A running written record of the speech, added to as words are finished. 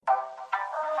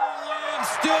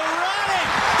Williams still running.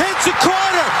 Hits a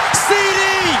corner. CD.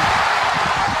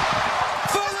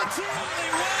 For the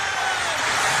team.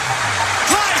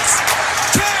 Lights.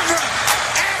 Camera.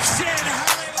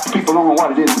 Action. People don't know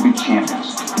what it is to be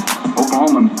champions.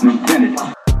 Oklahoma invented it.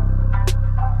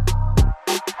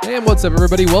 And what's up,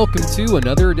 everybody? Welcome to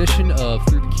another edition of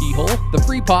Through the Keyhole, the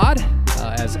free pod.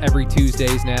 As every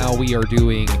Tuesdays now, we are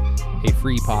doing a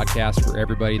free podcast for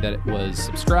everybody that was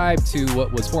subscribed to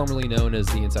what was formerly known as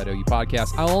the Inside OU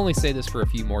podcast. I'll only say this for a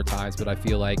few more times, but I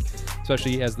feel like,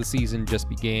 especially as the season just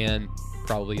began,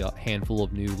 probably a handful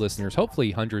of new listeners,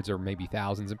 hopefully hundreds or maybe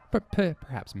thousands, and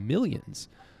perhaps millions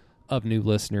of new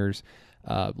listeners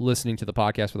listening to the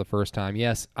podcast for the first time.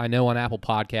 Yes, I know on Apple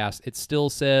Podcasts, it still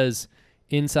says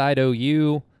Inside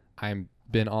OU. I've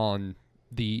been on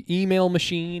the email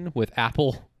machine with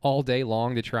Apple all day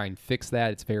long to try and fix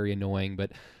that. It's very annoying,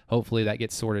 but hopefully that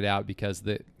gets sorted out because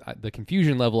the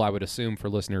confusion level, I would assume, for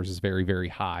listeners is very, very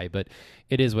high, but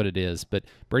it is what it is. But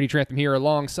Brady Trantham here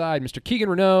alongside Mr. Keegan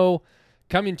Renault,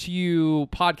 coming to you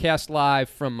podcast live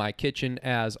from my kitchen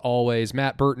as always.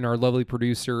 Matt Burton, our lovely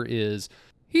producer, he's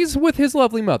with his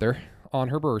lovely mother on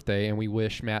her birthday, and we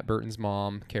wish Matt Burton's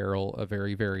mom, Carol, a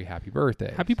very, very happy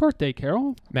birthday. Happy birthday,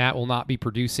 Carol. Matt will not be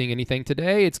producing anything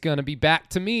today. It's going to be back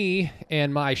to me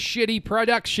and my shitty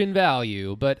production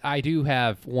value, but I do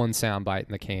have one soundbite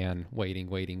in the can waiting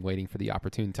for the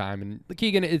opportune time. And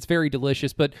Keegan, it's very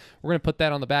delicious, but we're going to put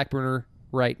that on the back burner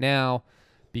right now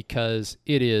because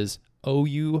it is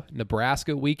OU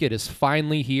Nebraska week. It is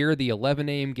finally here. The 11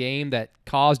 a.m. game that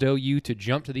caused OU to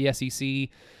jump to the SEC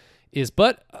is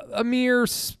but a mere,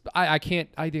 I can't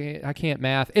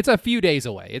math. It's a few days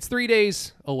away. It's 3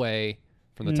 days away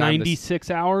from the time. 96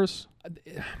 hours?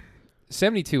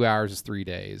 72 hours is 3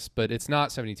 days, but it's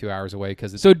not 72 hours away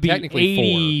because it's it'd be technically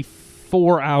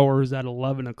 84 hours at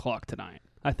 11 o'clock tonight.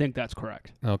 I think that's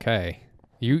correct. Okay.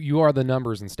 You are the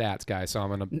numbers and stats guy, so I'm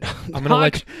gonna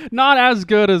let you, not as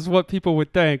good as what people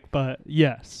would think, but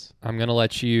yes. I'm gonna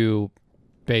let you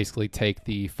basically take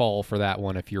the fall for that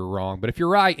one if you're wrong. But if you're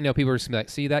right, people are just gonna be like,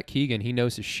 see that Keegan, he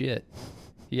knows his shit.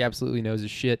 He absolutely knows his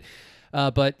shit.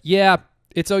 But yeah,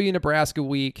 it's OU Nebraska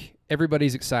week.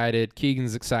 Everybody's excited.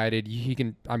 Keegan's excited.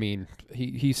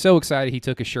 He's so excited he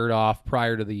took his shirt off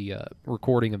prior to the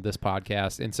recording of this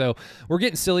podcast. And so we're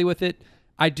getting silly with it.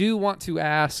 I do want to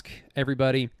ask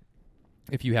everybody,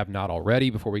 if you have not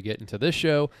already, before we get into this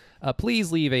show,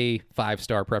 please leave a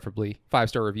 5-star, preferably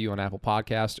 5-star review on Apple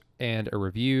Podcast and a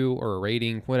review or a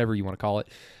rating, whatever you want to call it.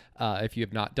 If you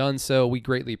have not done so, we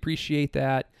greatly appreciate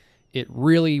that. It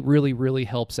really, really, really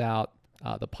helps out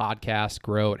the podcast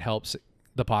grow. It helps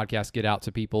the podcast get out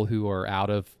to people who are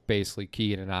out of basically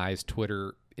Keegan and I's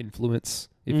Twitter influence,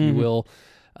 if you will.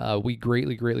 We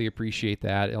greatly, greatly appreciate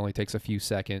that. It only takes a few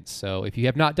seconds. So if you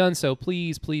have not done so,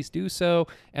 please do so.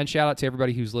 And shout out to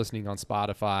everybody who's listening on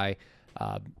Spotify.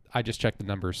 I just checked the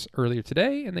numbers earlier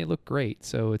today, and they look great.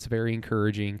 So it's very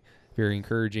encouraging, very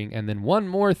encouraging. And then one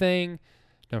more thing,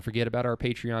 don't forget about our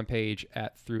Patreon page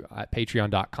at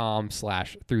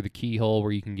patreon.com/throughthekeyhole,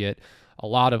 where you can get a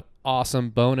lot of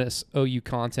awesome bonus OU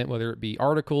content, whether it be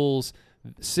articles,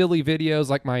 silly videos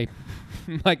like my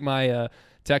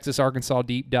Texas Arkansas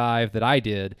deep dive that I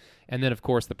did, and then of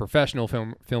course the professional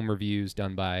film reviews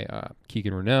done by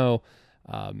Keegan Renault.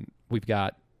 We've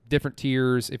got different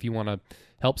tiers. If you want to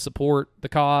help support the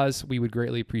cause, we would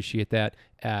greatly appreciate that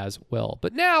as well.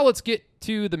 But now let's get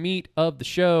to the meat of the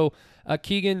show.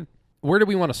 Keegan, where do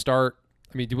we want to start?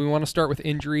 Do we want to start with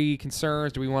injury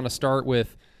concerns? Do we want to start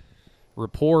with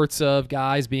reports of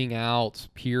guys being out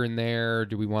here and there?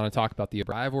 Do we want to talk about the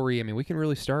rivalry? We can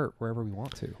really start wherever we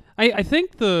want to. I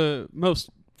think the most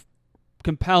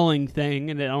compelling thing,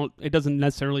 and it doesn't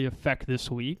necessarily affect this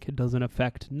week, it doesn't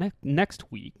affect next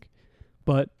week,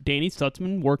 but Danny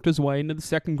Stutsman worked his way into the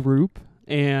second group,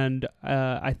 and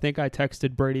I think I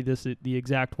texted Brady the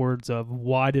exact words of,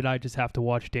 why did I just have to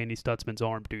watch Danny Stutsman's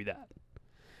arm do that?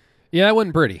 Yeah, that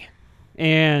wasn't pretty.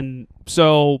 And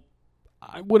so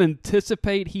I would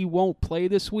anticipate he won't play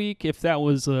this week if that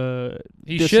was a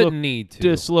shouldn't need to.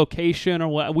 Dislocation or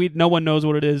what. No one knows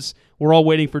what it is. We're all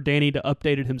waiting for Danny to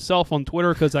update it himself on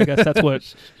Twitter because I guess that's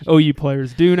what OU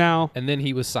players do now. And then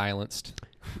he was silenced.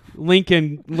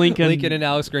 Lincoln and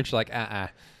Alex Grinch like,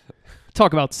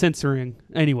 Talk about censoring.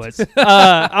 Anyways,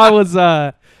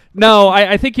 I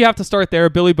think you have to start there.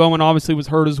 Billy Bowman obviously was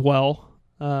hurt as well.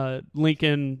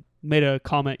 Lincoln made a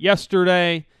comment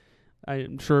yesterday.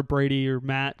 I'm sure Brady or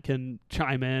Matt can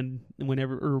chime in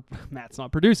whenever, or Matt's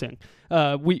not producing.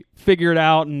 We figure it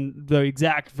out and the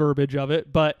exact verbiage of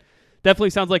it, but definitely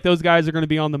sounds like those guys are going to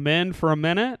be on the mend for a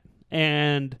minute,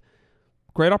 and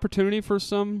great opportunity for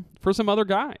some other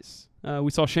guys.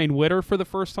 We saw Shane Witter for the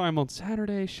first time on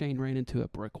Saturday. Shane ran into a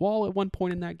brick wall at one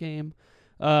point in that game.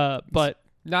 But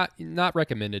not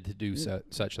recommended to do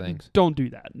such things. Don't do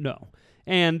that, no.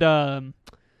 And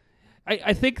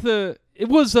I think it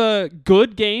was a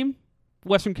good game,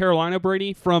 Western Carolina,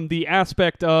 Brady, from the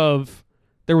aspect of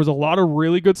there was a lot of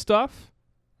really good stuff,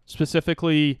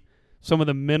 specifically some of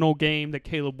the mental game that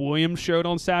Caleb Williams showed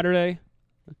on Saturday.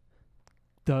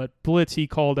 The blitz he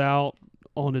called out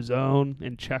on his own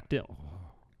and checked it. Oh,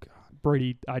 God.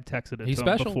 Brady, I texted it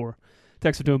to him before.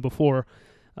 Texted to him before.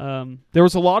 There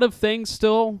was a lot of things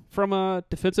still from a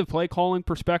defensive play calling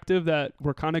perspective that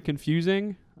were kind of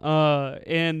confusing,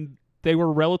 and they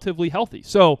were relatively healthy.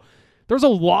 So there's a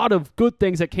lot of good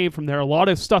things that came from there, a lot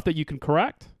of stuff that you can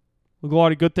correct, a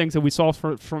lot of good things that we saw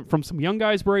from some young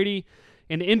guys, Brady,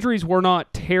 and injuries were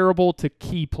not terrible to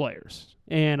key players.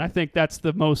 And I think that's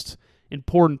the most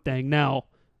important thing. Now,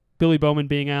 Billy Bowman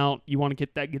being out, you want to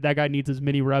get that guy needs as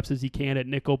many reps as he can at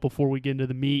nickel before we get into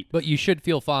the meat. But you should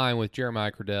feel fine with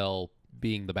Jeremiah Cradell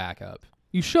being the backup.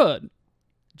 You should.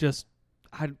 Just,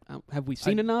 have we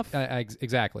seen enough?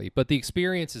 Exactly. But the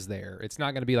experience is there. It's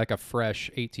not going to be like a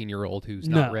fresh 18-year-old who's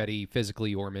not ready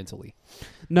physically or mentally.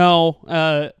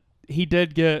 No. He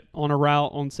did get on a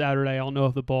route on Saturday. I don't know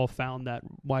if the ball found that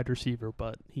wide receiver,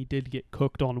 but he did get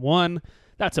cooked on one.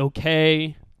 That's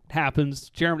okay.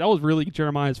 Happens. That was really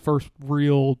Jeremiah's first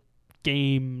real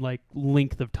game, like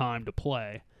length of time to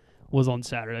play, was on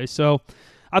Saturday. So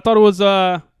I thought it was,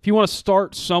 if you want to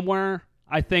start somewhere,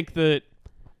 I think that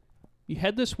you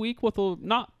head this week with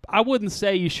I wouldn't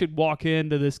say you should walk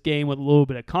into this game with a little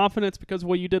bit of confidence because of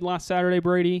what you did last Saturday,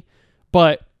 Brady,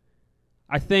 but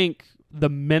I think the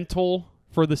mental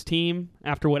for this team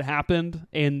after what happened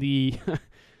and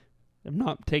I'm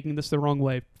not taking this the wrong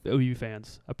way, OU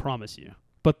fans, I promise you.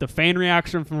 But the fan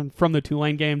reaction from the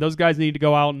Tulane game, those guys need to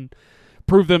go out and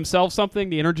prove themselves something.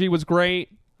 The energy was great.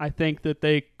 I think that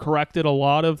they corrected a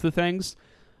lot of the things.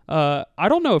 I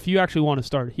don't know if you actually want to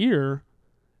start here.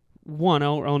 One, I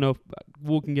don't know if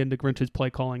we can get into Grinch's play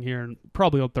calling here, and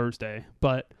probably on Thursday.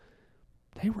 But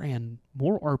they ran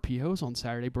more RPOs on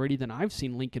Saturday, Brady, than I've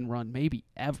seen Lincoln run maybe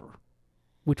ever,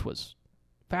 which was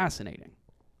fascinating.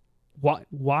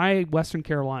 Why Western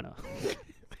Carolina?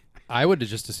 I would have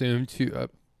just assumed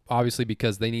obviously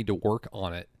because they need to work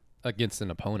on it against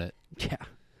an opponent. Yeah.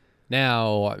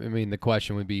 Now, I mean, the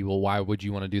question would be, well, why would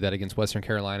you want to do that against Western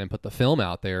Carolina and put the film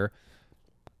out there?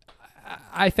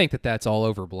 I think that that's all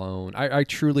overblown. I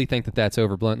truly think that that's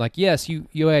overblown. Like, yes,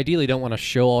 you ideally don't want to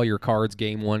show all your cards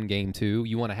game 1, game 2.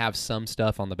 You want to have some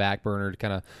stuff on the back burner to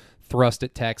kind of thrust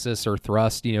at Texas or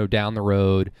thrust, down the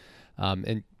road.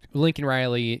 And Lincoln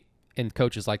Riley and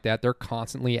coaches like that, they're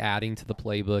constantly adding to the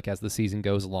playbook as the season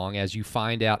goes along. As you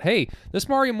find out, hey, this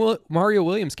Mario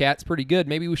Williams cat's pretty good.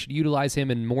 Maybe we should utilize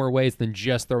him in more ways than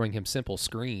just throwing him simple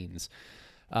screens.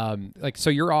 So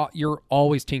you're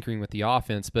always tinkering with the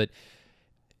offense, but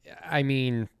I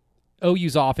mean,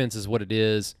 OU's offense is what it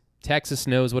is. Texas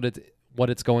knows what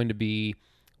it's going to be.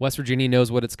 West Virginia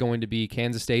knows what it's going to be.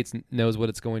 Kansas State knows what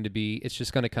it's going to be. It's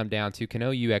just going to come down to, can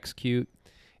OU execute?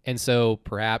 And so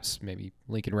perhaps maybe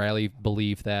Lincoln Riley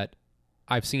believed that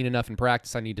I've seen enough in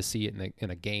practice. I need to see it in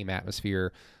a game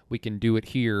atmosphere. We can do it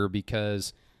here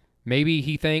because maybe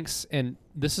he thinks, and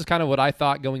this is kind of what I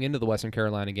thought going into the Western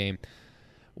Carolina game,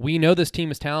 we know this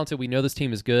team is talented. We know this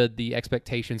team is good. The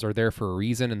expectations are there for a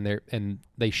reason, and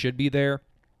they should be there.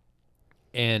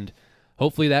 And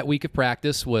hopefully that week of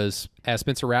practice was, as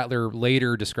Spencer Rattler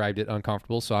later described it,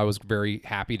 uncomfortable. So I was very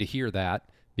happy to hear that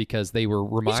because they were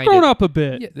reminded. He's grown up a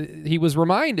bit. Yeah, he was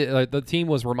reminded. The team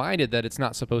was reminded that it's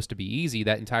not supposed to be easy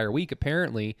that entire week,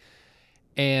 apparently.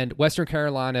 And Western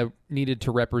Carolina needed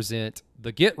to represent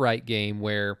the get-right game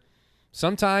where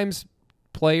sometimes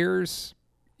players,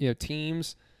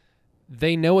 teams,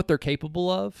 they know what they're capable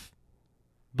of,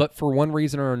 but for one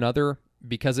reason or another,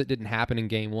 because it didn't happen in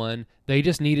game 1, they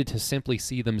just needed to simply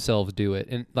see themselves do it.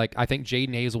 And I think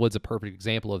Jaden Hazelwood's a perfect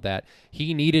example of that.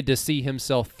 He needed to see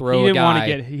himself throw a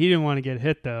guy. He didn't want to get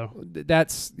hit though.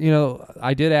 That's,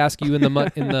 I did ask you in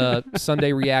the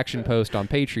Sunday reaction post on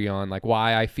Patreon,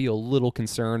 why I feel a little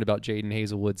concerned about Jaden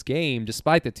Hazelwood's game,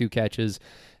 despite the 2 catches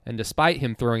and despite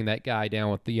him throwing that guy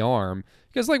down with the arm,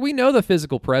 because we know the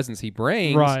physical presence he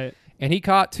brings. Right. And he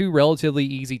caught 2 relatively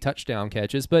easy touchdown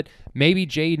catches, but maybe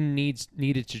Jaden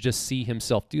needed to just see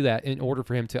himself do that in order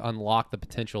for him to unlock the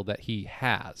potential that he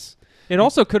has. It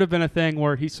also could have been a thing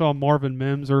where he saw Marvin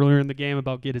Mims earlier in the game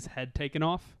about get his head taken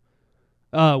off,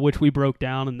 which we broke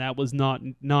down, and that was not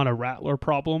a Rattler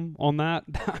problem on that.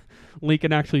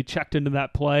 Lincoln actually checked into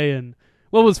that play and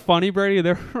What was funny, Brady?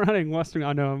 They're running Western.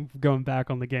 I know I'm going back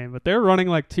on the game, but they're running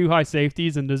like 2 high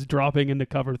safeties and just dropping into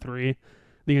cover 3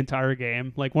 the entire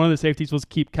game. Like one of the safeties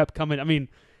kept coming. I mean,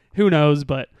 who knows?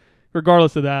 But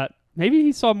regardless of that, maybe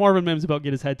he saw Marvin Mims about to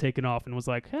get his head taken off and was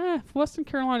like, if Western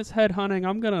Carolina's head hunting,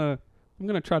 I'm gonna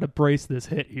try to brace this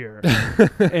hit here.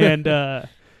 And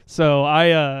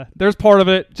so there's part of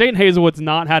it. Jayden Hazelwood's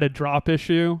not had a drop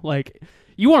issue. Like,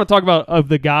 you want to talk about of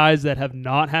the guys that have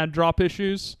not had drop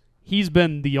issues, he's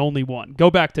been the only one. Go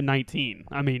back to 19.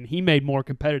 I mean, he made more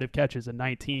competitive catches in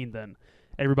 19 than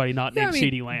everybody not named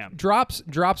CeeDee Lamb. Drops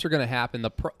are going to happen.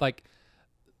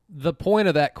 The point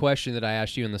of that question that I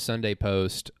asked you in the Sunday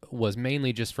post was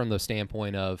mainly just from the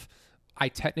standpoint of I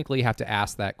technically have to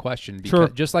ask that question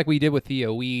because just like we did with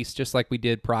Theo East, just like we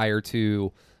did prior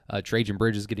to Trajan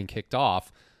Bridges getting kicked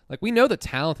off, like we know the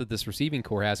talent that this receiving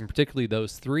core has, and particularly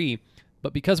those 3,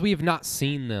 but because we have not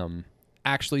seen them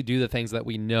actually do the things that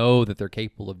we know that they're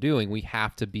capable of doing, we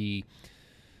have to be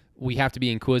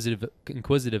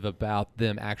inquisitive about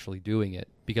them actually doing it,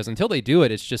 because until they do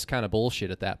it, it's just kind of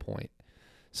bullshit at that point.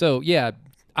 So yeah,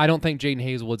 I don't think Jayden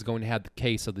Hazelwood's going to have the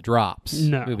case of the drops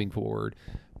moving forward,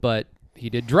 but he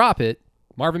did drop it.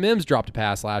 Marvin Mims dropped a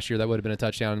pass last year that would have been a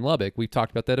touchdown in Lubbock. We've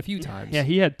talked about that a few times. Yeah,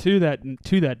 he had two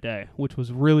that day, which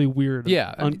was really weird.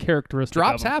 Yeah, uncharacteristic.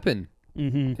 Drops happen.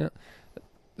 Mm-hmm. Yeah.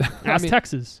 Ask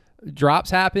Texas. Drops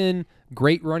happen.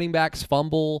 Great running backs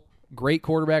fumble. Great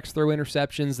quarterbacks throw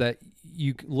interceptions that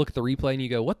you look at the replay and you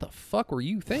go, "What the fuck were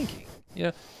you thinking?" You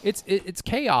know, it's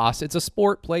chaos. It's a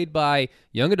sport played by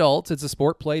young adults. It's a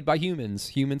sport played by humans.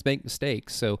 Humans make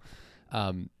mistakes. So,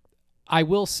 I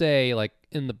will say, like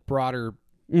in the broader,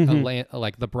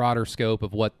 like the broader scope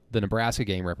of what the Nebraska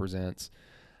game represents,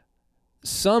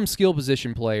 some skill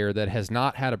position player that has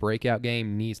not had a breakout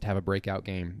game needs to have a breakout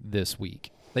game this week.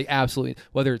 They absolutely,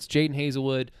 whether it's Jayden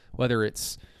Hazelwood, whether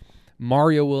it's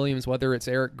Mario Williams, whether it's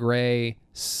Eric Gray,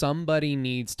 somebody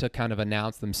needs to kind of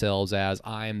announce themselves as,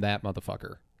 I am that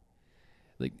motherfucker.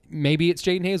 Like maybe it's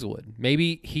Jayden Hazelwood.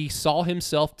 Maybe he saw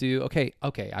himself do, okay,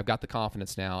 I've got the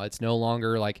confidence now. It's no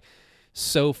longer like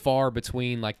so far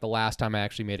between like the last time I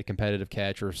actually made a competitive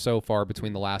catch or so far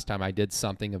between the last time I did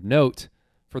something of note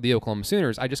for the Oklahoma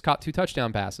Sooners. I just caught 2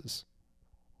 touchdown passes.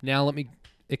 Now let me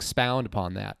expound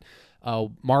upon that.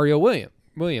 Mario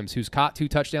Williams, who's caught 2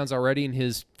 touchdowns already in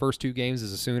his first 2 games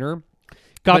as a Sooner.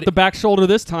 Got the back shoulder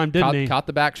this time, didn't he? Caught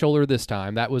the back shoulder this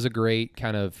time. That was a great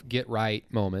kind of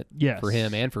get-right moment for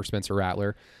him and for Spencer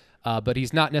Rattler. But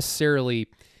he's not necessarily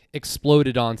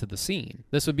exploded onto the scene.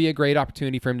 This would be a great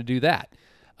opportunity for him to do that.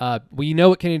 We know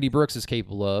what Kennedy Brooks is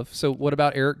capable of. So what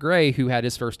about Eric Gray, who had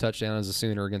his first touchdown as a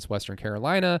Sooner against Western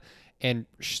Carolina and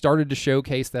started to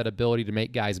showcase that ability to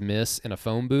make guys miss in a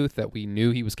phone booth that we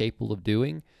knew he was capable of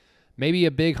doing? Maybe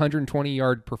a big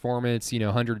 120-yard performance,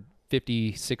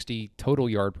 150, 60 total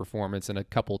yard performance and a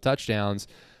couple touchdowns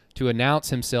to announce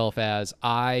himself as,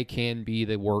 I can be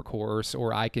the workhorse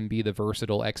or I can be the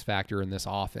versatile X factor in this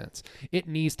offense. It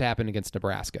needs to happen against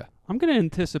Nebraska. I'm going to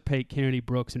anticipate Kennedy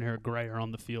Brooks and Eric Gray are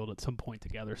on the field at some point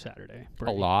together Saturday.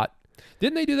 Brady. A lot.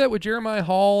 Didn't they do that with Jeremiah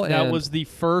Hall? That was the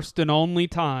first and only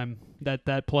time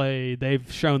that play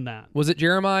they've shown that. Was it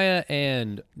Jeremiah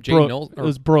and Jaden Knowles? It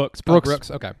was Brooks. Brooks.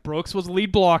 Okay. Brooks was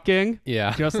lead blocking.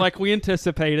 Yeah. Just like we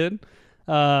anticipated.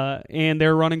 And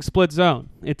they're running split zone.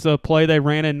 It's a play they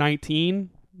ran in 19.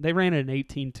 They ran it in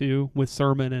 18 too with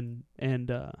Sermon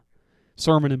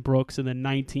and Brooks, and then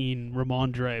 19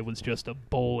 Ramondre was just a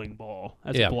bowling ball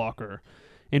as a blocker,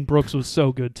 and Brooks was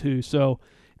so good too. So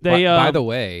they. By the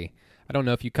way, I don't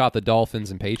know if you caught the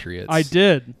Dolphins and Patriots. I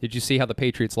did. Did you see how the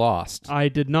Patriots lost? I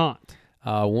did not.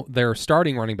 Their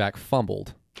starting running back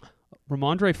fumbled.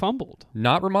 Ramondre fumbled.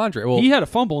 Not Ramondre. Well, he had a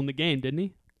fumble in the game, didn't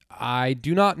he? I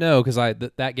do not know because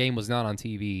that game was not on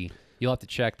TV. You'll have to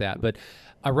check that. But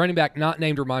a running back not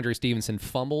named Ramondre Stevenson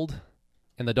fumbled,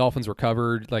 and the Dolphins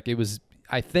recovered. Like it was,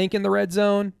 I think, in the red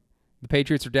zone. The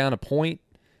Patriots are down a point.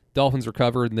 Dolphins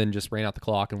recovered and then just ran out the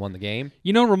clock and won the game.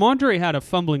 Ramondre had a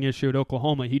fumbling issue at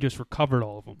Oklahoma. He just recovered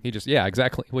all of them.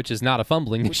 Exactly, which is not a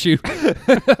fumbling issue.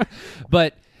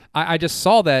 But I just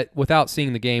saw that without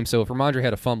seeing the game. So if Ramondre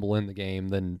had a fumble in the game,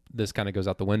 then this kind of goes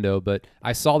out the window. But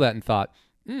I saw that and thought,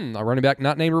 a running back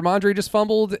not named Ramondre just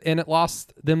fumbled, and it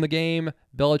lost them the game.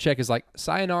 Belichick is like,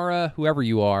 sayonara, whoever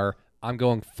you are. I'm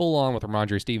going full on with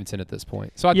Ramondre Stevenson at this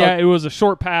point. So I thought, it was a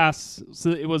short pass.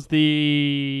 So it was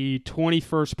the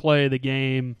 21st play of the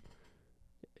game,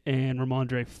 and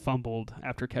Ramondre fumbled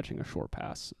after catching a short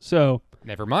pass. So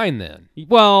never mind then.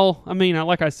 Well, I mean,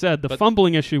 like I said, the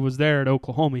fumbling issue was there at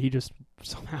Oklahoma. He just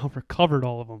somehow recovered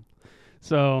all of them.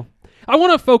 So I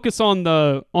want to focus on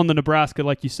the Nebraska,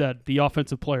 like you said, the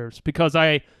offensive players, because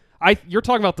I You're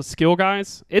talking about the skill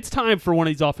guys. It's time for one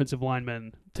of these offensive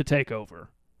linemen to take over.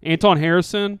 Anton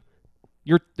Harrison,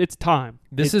 it's time.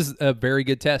 This is a very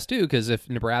good test, too, because if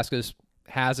Nebraska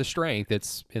has a strength,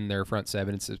 it's in their front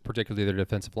seven. It's particularly their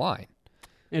defensive line.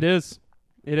 It is.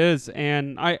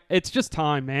 And it's just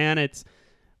time, man. It's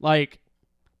like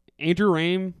Andrew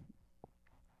Raym,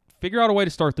 figure out a way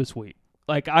to start this week.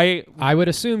 Like I would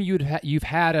assume you've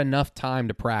had enough time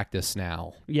to practice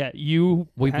now. Yeah,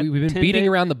 we've been beating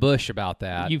around the bush about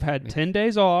that. You've had 10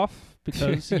 days off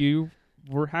because you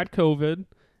had COVID,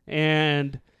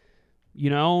 and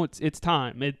it's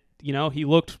time.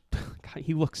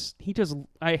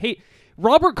 I hate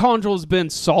Robert Condrell has been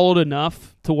solid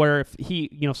enough to where if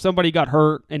somebody got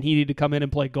hurt and he needed to come in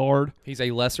and play guard, he's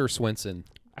a lesser Swinson.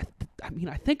 I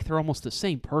think they're almost the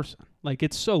same person. Like,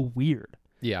 it's so weird.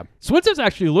 Yeah. Swinson's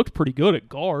actually looked pretty good at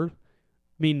guard.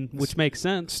 Which makes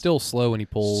sense. Still slow when he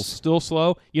pulls. Still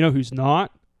slow. You know who's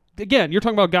not? Again, you're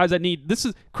talking about guys that this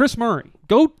is Chris Murray.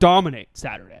 Go dominate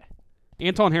Saturday.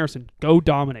 Anton Harrison, go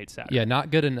dominate Saturday. Yeah,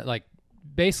 not good enough. Like,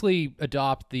 basically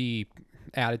adopt the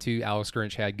attitude Alex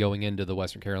Grinch had going into the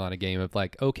Western Carolina game of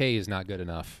like, okay is not good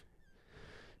enough.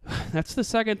 That's the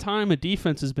second time a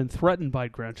defense has been threatened by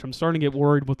Grinch. I'm starting to get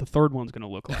worried what the third one's going to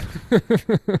look like.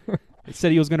 He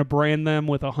said he was going to brand them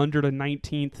with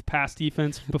 119th pass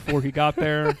defense before he got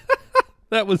there.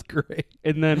 That was great.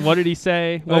 And then what did he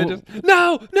say? No,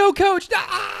 coach.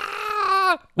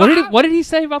 Ah! What did he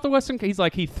say about the Western? He's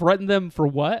like, he threatened them for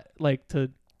what?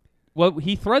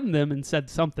 He threatened them and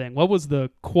said something. What was the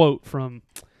quote from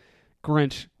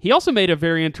Grinch? He also made a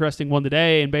very interesting one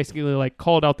today and basically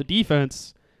called out the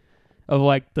defense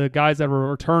of the guys that were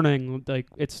returning.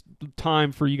 It's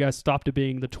time for you guys to stop to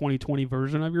being the 2020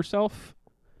 version of yourself.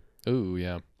 Ooh,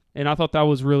 yeah. And I thought that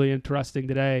was really interesting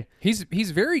today. He's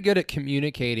very good at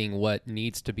communicating what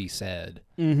needs to be said.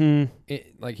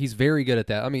 Mm-hmm. He's very good at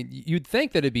that. I mean, you'd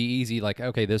think that it'd be easy.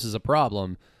 Okay, this is a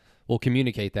problem. We'll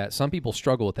communicate that. Some people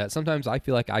struggle with that. Sometimes I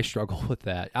feel like I struggle with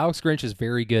that. Alex Grinch is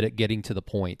very good at getting to the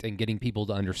point and getting people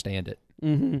to understand it.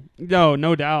 Mm-hmm.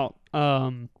 No doubt.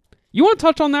 You want to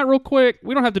touch on that real quick?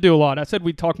 We don't have to do a lot. I said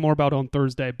we'd talk more about it on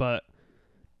Thursday, but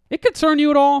it concern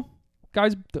you at all?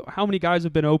 Guys, how many guys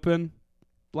have been open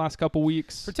last couple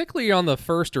weeks? Particularly on the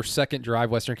first or second drive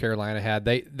Western Carolina had.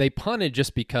 They punted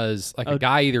just because a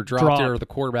guy either dropped it or the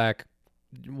quarterback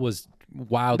was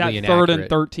wildly inaccurate. That 3rd and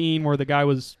 13 where the guy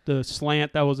was the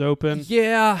slant that was open.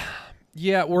 Yeah.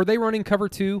 Were they running cover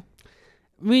 2?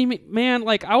 I mean, man,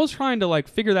 I was trying to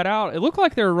figure that out. It looked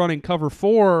like they were running cover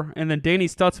 4, and then Danny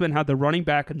Stutzman had the running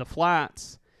back in the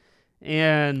flats.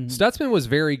 And Stutzman was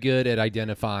very good at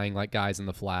identifying guys in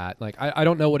the flat. I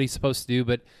don't know what he's supposed to do,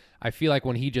 but I feel like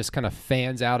when he just kind of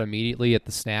fans out immediately at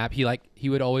the snap, he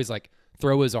would always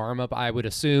throw his arm up. I would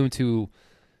assume to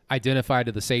identify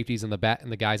to the safeties in the back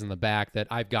and the guys in the back that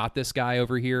I've got this guy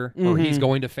over here, or he's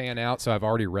going to fan out, so I've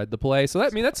already read the play. So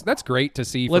that's great to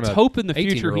see. Let's hope in the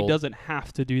future 18-year-old. He doesn't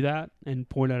have to do that and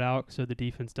point it out so the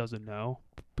defense doesn't know,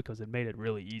 because it made it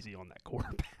really easy on that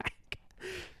quarterback.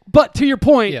 But to your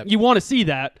point, you want to see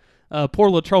that. Poor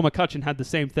Latrell McCutcheon had the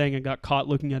same thing and got caught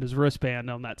looking at his wristband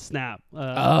on that snap.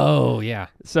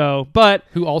 So, but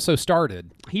who also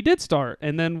started? He did start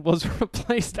and then was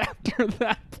replaced after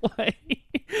that play.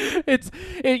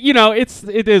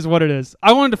 It is what it is.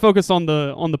 I wanted to focus on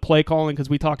the play calling because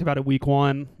we talked about it week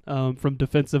 1 from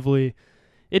defensively.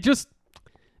 I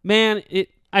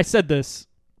said this.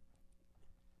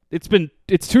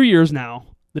 It's 2 years now.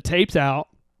 The tape's out.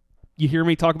 You hear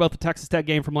me talk about the Texas Tech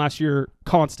game from last year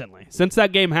constantly. Since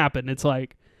that game happened, it's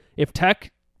if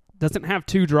Tech doesn't have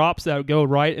 2 drops that go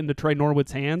right into Trey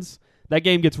Norwood's hands, that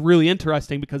game gets really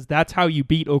interesting because that's how you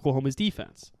beat Oklahoma's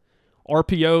defense.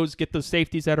 RPOs, get those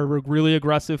safeties that are really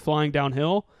aggressive flying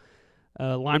downhill,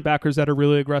 linebackers that are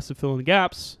really aggressive filling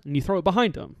gaps, and you throw it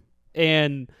behind them.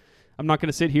 And I'm not going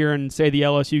to sit here and say the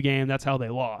LSU game, that's how they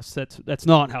lost. That's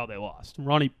not how they lost.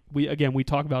 Ronnie, we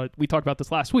talked about it. We talked about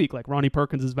this last week, Ronnie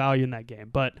Perkins' value in that game.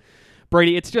 But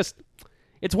Brady, it's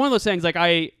one of those things,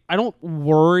 I don't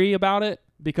worry about it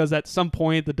because at some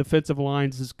point the defensive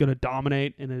lines is going to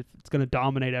dominate, and it's going to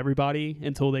dominate everybody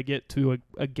until they get to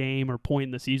a game or point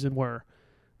in the season where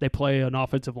they play an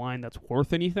offensive line that's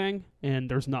worth anything, and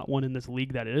there's not one in this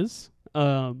league that is.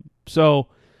 So,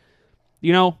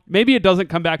 maybe it doesn't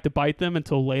come back to bite them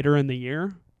until later in the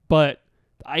year, but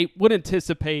I would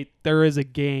anticipate there is a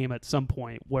game at some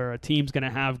point where a team's going to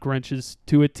have Grinches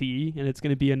to a T, and it's going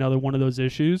to be another one of those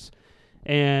issues.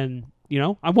 And,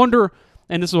 I wonder,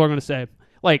 and this is what I'm going to say,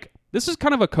 this is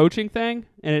kind of a coaching thing,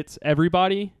 and it's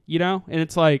everybody, and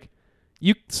it's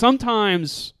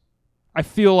sometimes I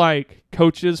feel like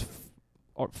coaches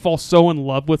fall so in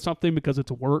love with something because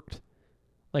it's worked.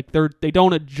 Like they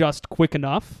don't adjust quick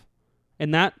enough,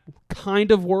 and that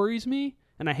kind of worries me.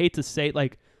 And I hate to say it,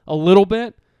 like a little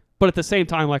bit, but at the same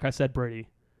time, like I said, Brady,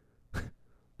 the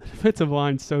defensive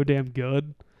line's so damn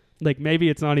good. Like maybe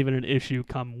it's not even an issue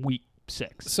come week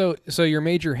 6. So your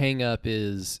major hang up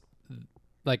is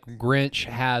like Grinch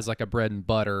has like a bread and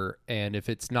butter, and if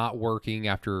it's not working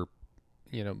after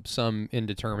some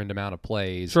indeterminate amount of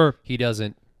plays, Sure. he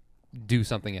doesn't do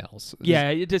something else. Yeah,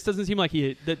 it just doesn't seem like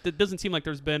that doesn't seem like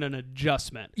there's been an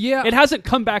adjustment. Yeah. It hasn't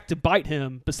come back to bite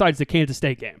him besides the Kansas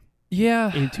State game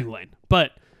Yeah. in Tulane.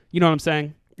 But you know what I'm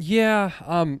saying? Yeah.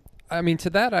 I mean, to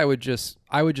that, I would just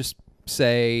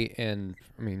say, and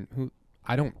I mean,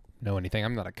 I don't know anything.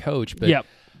 I'm not a coach, but Yep.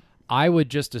 I would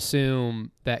just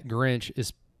assume that Grinch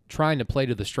is trying to play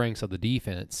to the strengths of the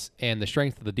defense, and the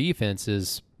strength of the defense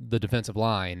is the defensive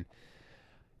line.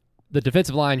 The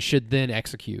defensive line should then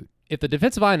execute. If the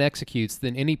defensive line executes,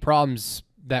 then any problems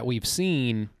that we've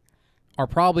seen are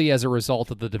probably as a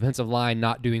result of the defensive line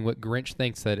not doing what Grinch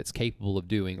thinks that it's capable of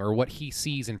doing, or what he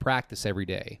sees in practice every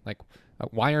day. Like,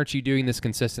 why aren't you doing this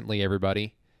consistently,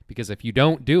 everybody? Because if you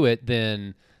don't do it,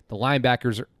 then the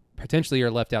linebackers potentially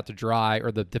are left out to dry,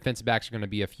 or the defensive backs are going to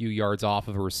be a few yards off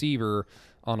of a receiver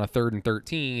on a 3rd and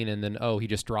 13, and then, he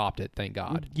just dropped it, thank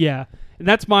God. Yeah. And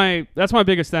that's my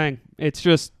biggest thing. It's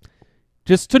just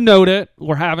to note it,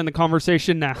 we're having the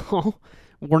conversation now.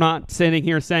 We're not sitting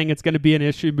here saying it's going to be an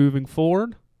issue moving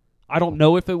forward. I don't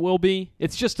know if it will be.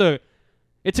 It's just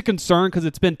it's a concern because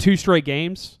it's been 2 straight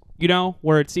games,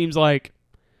 where it seems like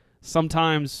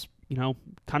sometimes,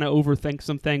 kind of overthink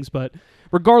some things. But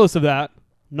regardless of that,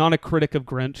 not a critic of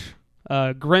Grinch.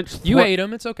 Grinch. You hate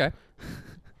him. It's okay.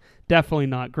 Definitely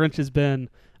not. Grinch has been.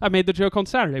 I made the joke on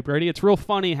Saturday, Brady. It's real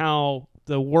funny how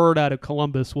the word out of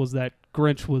Columbus was that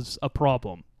Grinch was a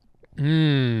problem.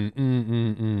 And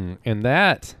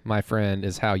that, my friend,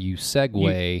 is how you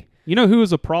segue. You know who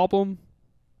is a problem?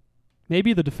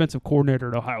 Maybe the defensive coordinator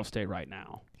at Ohio State right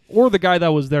now, or the guy that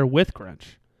was there with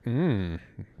Grinch.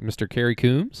 Mr. Kerry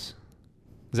Coombs?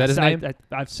 Is that his name?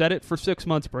 I've said it for 6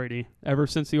 months, Brady. Ever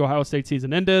since the Ohio State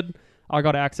season ended, I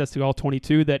got access to all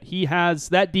 22.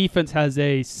 That defense has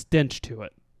a stench to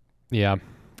it. Yeah,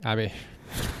 I mean,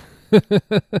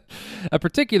 a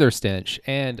particular stench.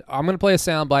 And I'm going to play a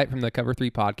soundbite from the Cover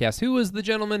 3 podcast. Who was the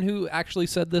gentleman who actually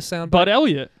said this soundbite? Bud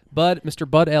Elliott. Mr.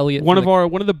 Bud Elliott. One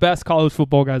of the best college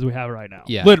football guys we have right now.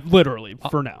 Yeah. Literally,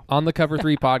 for now. On the Cover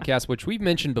 3 podcast, which we've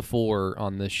mentioned before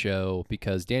on this show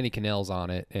because Danny Cannell's on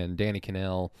it, and Danny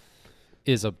Cannell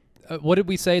is a... what did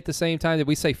we say at the same time? Did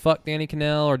we say fuck Danny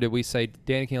Cannell, or did we say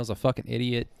Danny Cannell's a fucking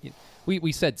idiot?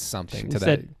 We said something to that.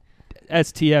 Said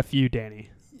STFU, Danny.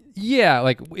 Yeah,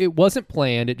 like it wasn't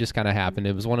planned. It just kind of happened.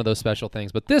 It was one of those special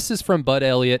things. But this is from Bud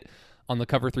Elliott on the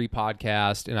Cover 3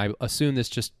 podcast, and I assume this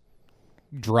just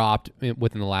dropped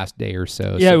within the last day or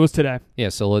so. Yeah, it was today. Yeah,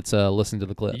 so let's listen to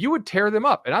the clip. You would tear them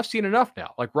up, and I've seen enough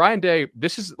now. Like Ryan Day,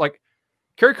 this is like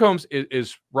Kerry Combs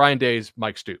is Ryan Day's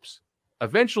Mike Stoops.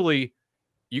 Eventually,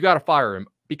 you got to fire him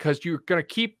because you're going to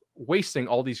keep wasting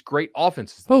all these great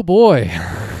offenses. Oh boy,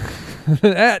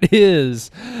 that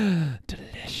is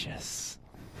delicious.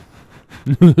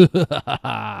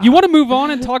 You want to move on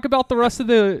and talk about the rest of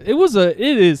the?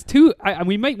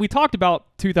 We talked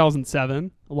about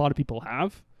 2007. A lot of people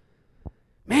have.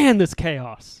 Man, this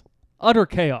chaos, utter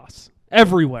chaos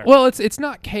everywhere. Well, it's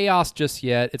not chaos just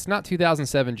yet. It's not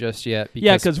 2007 just yet.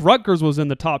 Because Rutgers was in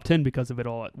the top 10 because of it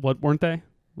all. What weren't they?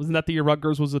 Wasn't that the year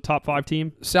Rutgers was the top 5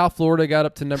 team? South Florida got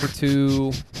up to number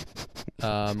 2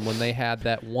 when they had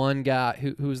that one guy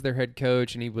who was their head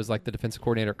coach, and he was like the defensive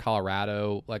coordinator at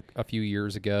Colorado like a few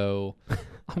years ago.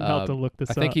 I'm about to look this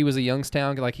up. I think he was a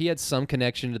Youngstown. Like he had some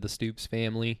connection to the Stoops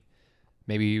family.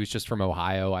 Maybe he was just from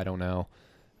Ohio. I don't know.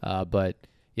 But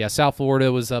yeah, South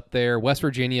Florida was up there. West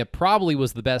Virginia probably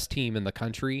was the best team in the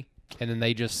country. And then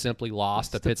they just simply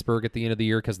lost to Pittsburgh at the end of the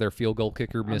year because their field goal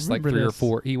kicker missed like 3 or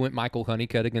 4. He went Michael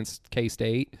Honeycutt against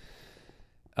K-State.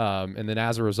 And then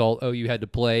as a result, OU had to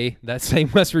play that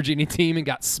same West Virginia team and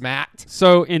got smacked.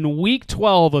 So in week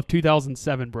 12 of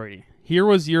 2007, Brady, here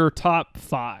was your top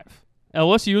 5.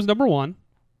 LSU was number 1.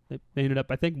 They ended up,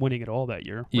 I think, winning it all that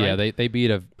year. Right? Yeah, they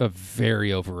beat a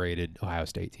very overrated Ohio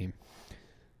State team.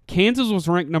 Kansas was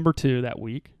ranked number 2 that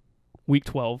week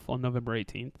 12 on November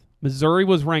 18th. Missouri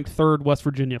was ranked 3rd, West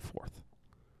Virginia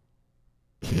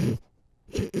 4th.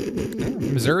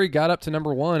 Missouri got up to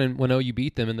number 1 and when OU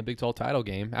beat them in the Big 12 title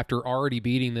game after already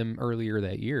beating them earlier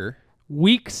that year.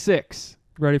 Week 6,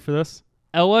 ready for this?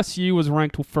 LSU was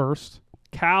ranked 1st.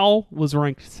 Cal was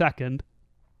ranked 2nd.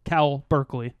 Cal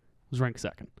Berkeley was ranked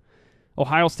 2nd.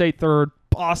 Ohio State 3rd.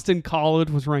 Boston College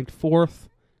was ranked 4th.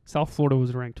 South Florida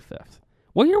was ranked 5th.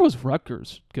 What year was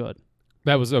Rutgers good?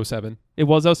 That was 07. It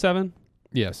was 07?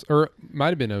 Yes, or it might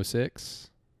have been 06.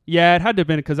 Yeah, it had to have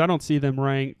been because I don't see them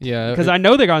ranked. Yeah, Because I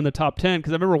know they got in the top 10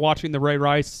 because I remember watching the Ray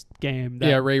Rice game.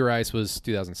 yeah, Ray Rice was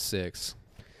 2006.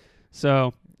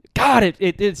 So, God,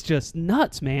 it's just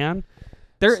nuts, man.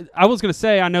 I was going to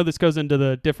say, I know this goes into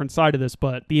the different side of this,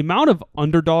 but the amount of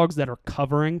underdogs that are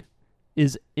covering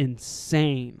is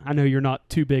insane. I know you're not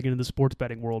too big into the sports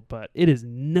betting world, but it is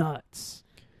nuts.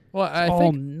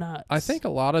 Well, Nuts. I think a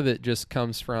lot of it just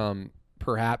comes from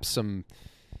perhaps some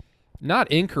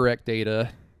not incorrect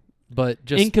data, but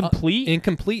just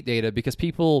incomplete data, because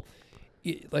people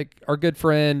like our good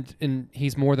friend, and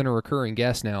he's more than a recurring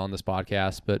guest now on this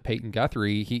podcast, but Peyton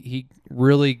Guthrie, he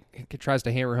really tries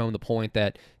to hammer home the point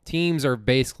that teams are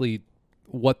basically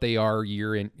what they are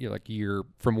year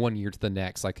from one year to the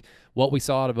next. Like what we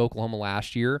saw out of Oklahoma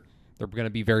last year, they're going to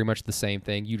be very much the same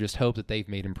thing. You just hope that they've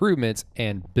made improvements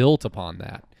and built upon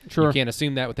that. Sure. You can't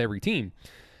assume that with every team.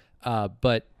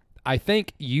 But I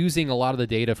think using a lot of the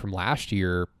data from last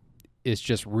year is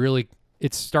just really,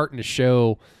 it's starting to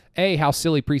show, how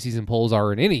silly preseason polls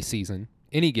are in any season,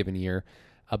 any given year,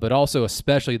 but also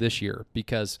especially this year,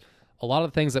 because a lot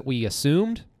of the things that we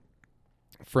assumed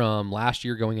from last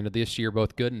year going into this year,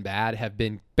 both good and bad, have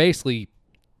been basically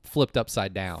flipped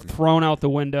upside down. Thrown out the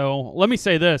window. Let me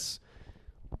say this.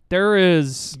 There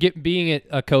is... being it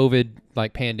a COVID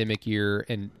pandemic year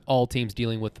and all teams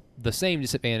dealing with the same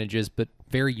disadvantages, but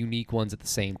very unique ones at the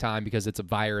same time, because it's a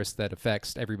virus that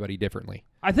affects everybody differently.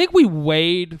 I think we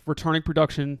weighed returning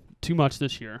production too much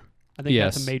this year. I think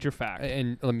that's a major fact.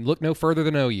 And look no further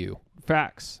than OU.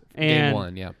 Facts. Game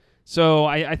 1, yeah. So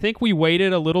I think we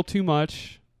weighted a little too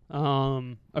much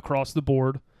across the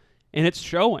board, and it's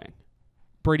showing.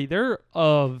 Brady, there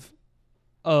of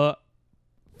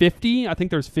 50, I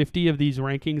think there's 50 of these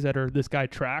rankings that are this guy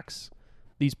tracks,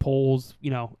 these polls,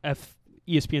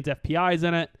 ESPN's FPI's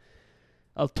in it.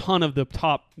 A ton of the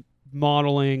top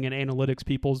modeling and analytics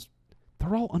people's,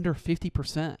 they're all under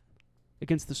 50%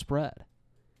 against the spread.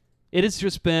 It has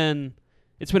just been,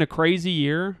 it's been a crazy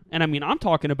year. And I mean, I'm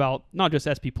talking about not just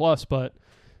SP Plus, but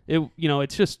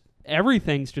it's just,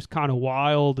 everything's just kind of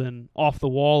wild and off the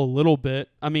wall a little bit.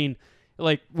 I mean,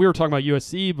 like we were talking about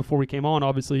USC before we came on,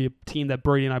 obviously a team that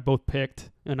Brady and I both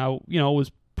picked, and I,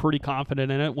 was pretty confident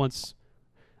in it once.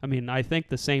 I mean, I think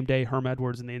the same day Herm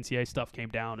Edwards and the NCAA stuff came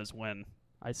down is when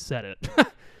I said it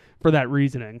for that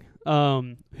reasoning.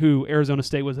 Who Arizona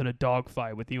State was in a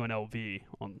dogfight with UNLV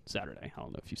on Saturday. I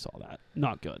don't know if you saw that.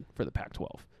 Not good for the Pac-12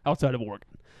 outside of Oregon.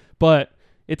 But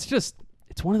it's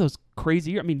one of those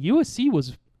crazy, I mean, USC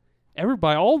was,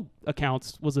 by all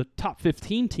accounts, was a top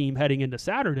 15 team heading into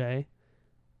Saturday,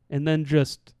 and then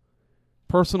just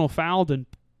personal fouled and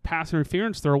pass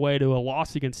interference throwaway to a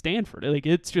loss against Stanford.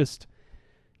 It's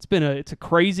a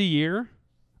crazy year.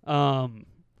 I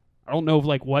don't know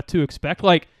what to expect.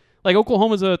 Like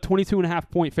Oklahoma's a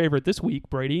 22.5 point favorite this week,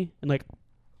 Brady, and if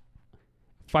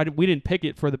we didn't pick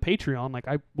it for the Patreon,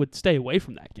 I would stay away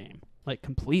from that game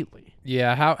completely.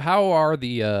 Yeah, how are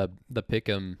the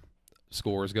Pick'em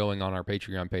scores going on our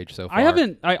Patreon page so far? I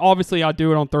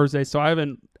do it on Thursday, so I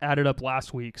haven't added up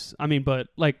last week's. I mean, but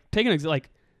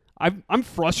I'm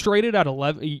frustrated at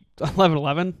 11-11.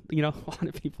 A lot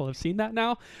of people have seen that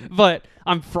now, but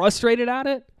I'm frustrated at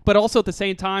it. But also at the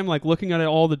same time, looking at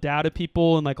all the data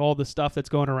people and all the stuff that's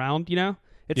going around,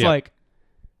 it's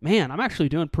man, I'm actually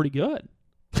doing pretty good.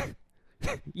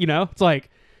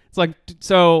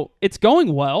 So it's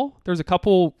going well. There's a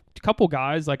couple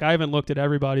guys, I haven't looked at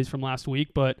everybody's from last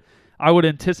week, but I would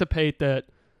anticipate that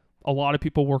a lot of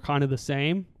people were kind of the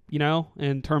same,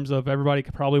 in terms of everybody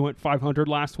probably went 500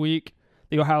 last week.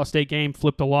 The Ohio State game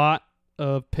flipped a lot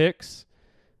of picks.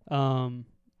 A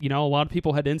lot of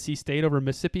people had NC State over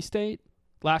Mississippi State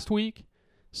last week.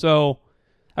 So,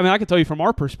 I mean, I can tell you from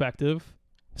our perspective,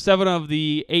 7 of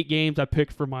the 8 games I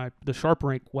picked for the Sharp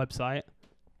Rank website,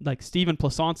 Steven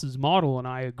Plasance's model and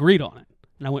I agreed on it.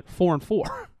 And I went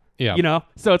 4-4. Yeah.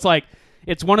 So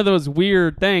it's one of those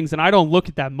weird things, and I don't look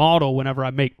at that model whenever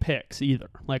I make picks either.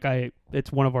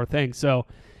 It's one of our things. So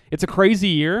it's a crazy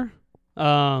year.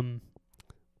 But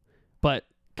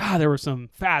God, there were some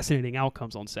fascinating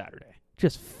outcomes on Saturday.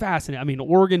 Just fascinating. I mean,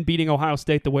 Oregon beating Ohio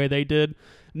State the way they did.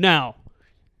 Now,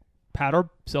 pat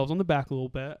ourselves on the back a little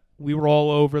bit. We were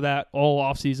all over that all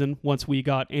offseason once we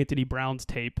got Anthony Brown's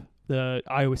tape, the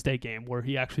Iowa State game, where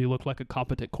he actually looked like a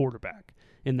competent quarterback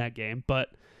in that game. But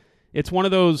it's one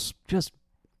of those just,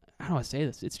 how do I say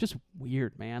this? It's just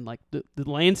weird, man. The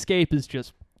landscape is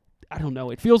just I don't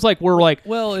know. It feels like we're like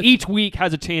Well, each week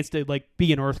has a chance to like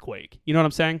be an earthquake. You know what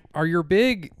I'm saying? are your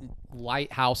big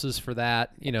lighthouses for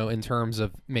that, in terms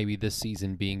of maybe this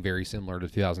season being very similar to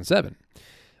 2007?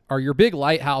 Are your big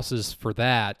lighthouses for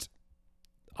that,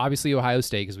 obviously Ohio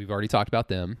State, because we've already talked about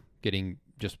them getting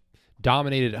just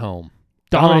dominated at home.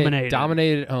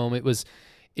 Dominated at home. It was,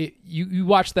 you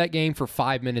watched that game for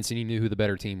 5 minutes and you knew who the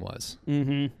better team was.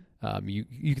 Mm-hmm.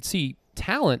 You could see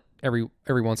talent every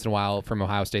once in a while from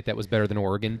Ohio State that was better than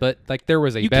Oregon, but like there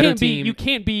was a better team. You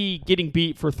can't be getting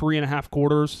beat for 3.5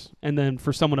 quarters and then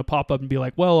for someone to pop up and be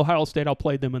like, well, Ohio State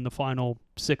outplayed them in the final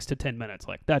 6 to 10 minutes.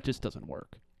 Like that just doesn't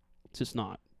work. It's just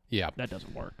not. Yeah. That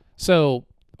doesn't work. So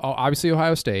obviously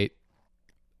Ohio State.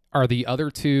 Are the other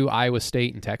two Iowa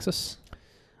State and Texas?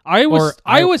 Iowa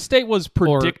State was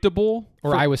predictable.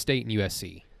 Or Iowa State and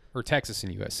USC. Or Texas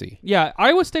and USC. Yeah,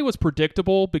 Iowa State was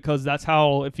predictable because that's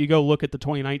how, if you go look at the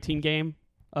 2019 game,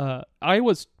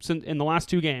 Iowa's, in the last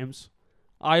 2 games,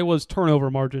 Iowa's turnover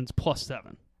margin's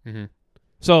 +7. Mm-hmm.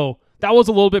 So that was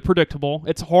a little bit predictable.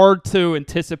 It's hard to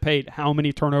anticipate how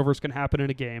many turnovers can happen in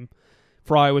a game.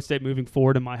 For Iowa State moving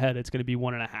forward, in my head, it's going to be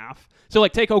 1.5. So,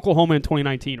 like, take Oklahoma in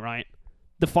 2019, right?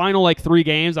 The final, 3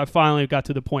 games, I finally got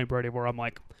to the point, Brady, where I'm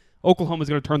like, Oklahoma's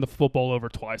going to turn the football over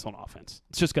twice on offense.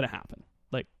 It's just going to happen.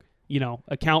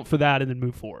 Account for that and then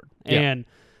move forward. Yeah. And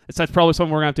that's probably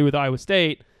something we're going to have to do with Iowa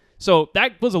State. So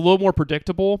that was a little more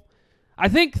predictable. I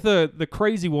think the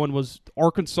crazy one was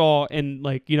Arkansas, and,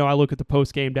 I look at the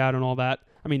post-game data and all that.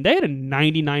 I mean, they had a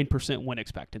 99% win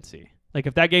expectancy. Like,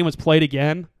 if that game was played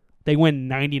again, they win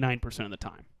 99% of the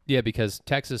time. Yeah, because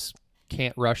Texas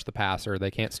can't rush the passer.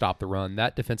 They can't stop the run.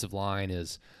 That defensive line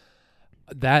is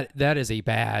that is a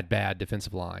bad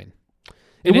defensive line.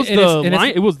 It was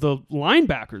the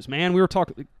linebackers, man. We were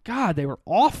talking. God, they were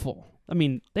awful. I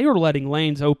mean, they were letting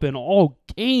lanes open all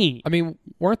game. I mean,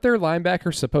 weren't their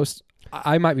linebackers supposed?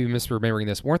 I might be misremembering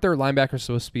this. Weren't their linebackers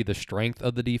supposed to be the strength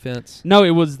of the defense? No,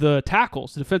 it was the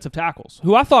tackles, the defensive tackles,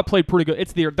 who I thought played pretty good.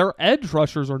 It's their edge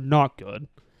rushers are not good,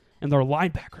 and their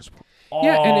linebackers were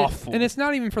awful. And it's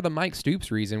not even for the Mike Stoops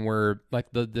reason where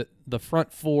the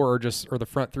front 4 or the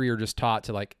front 3 are just taught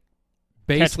to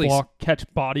basically catch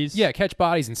bodies. Yeah, catch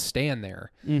bodies and stand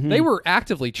there. Mm-hmm. They were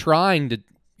actively trying to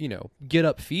get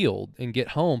upfield and get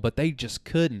home, but they just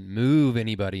couldn't move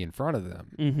anybody in front of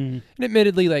them. Mm-hmm. And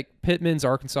admittedly, Pittman's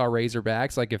Arkansas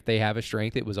Razorbacks, if they have a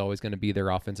strength, it was always going to be their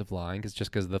offensive line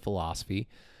because of the philosophy.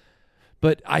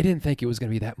 But I didn't think it was going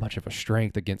to be that much of a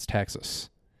strength against Texas.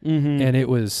 Mm-hmm. And it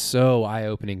was so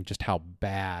eye-opening just how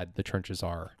bad the trenches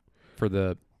are for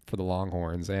the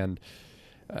Longhorns. And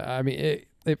I mean,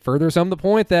 it further summed the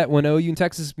point that when OU and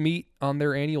Texas meet on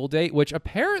their annual date, which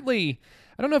apparently,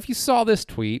 I don't know if you saw this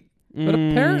tweet, but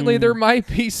apparently there might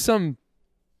be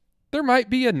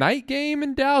a night game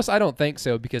in Dallas. I don't think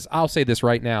so, because I'll say this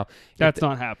right now. That's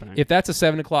not happening. If that's a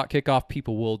 7:00 kickoff,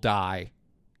 people will die.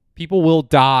 People will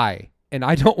die. And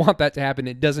I don't want that to happen.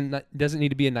 It doesn't need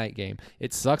to be a night game.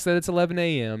 It sucks that it's 11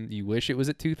 a.m. You wish it was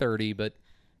at 2:30, but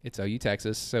it's OU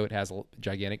Texas, so it has a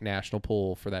gigantic national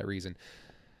pull for that reason.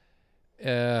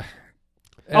 I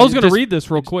was going to read this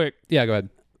real quick. Yeah, go ahead.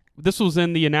 This was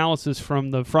in the analysis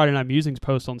from the Friday Night Musings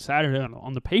post on Saturday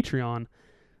on the Patreon.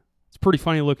 It's pretty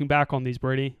funny looking back on these,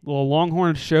 Brady. The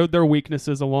Longhorns showed their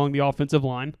weaknesses along the offensive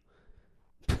line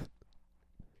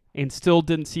and still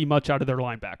didn't see much out of their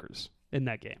linebackers in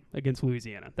that game against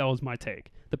Louisiana. That was my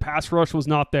take. The pass rush was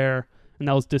not there, and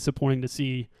that was disappointing to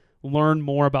see. Learn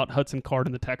more about Hudson Card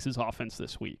and the Texas offense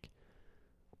this week.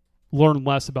 Learn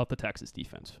less about the Texas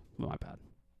defense. My bad.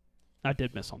 I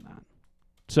did miss on that.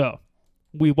 So,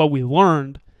 what we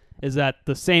learned is that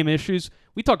the same issues,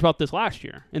 we talked about this last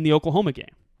year in the Oklahoma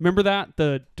game. Remember that?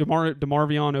 The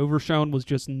DeMarvion Overshown was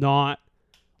just not,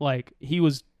 he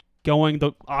was going,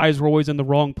 the eyes were always in the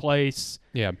wrong place.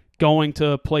 Yeah. Going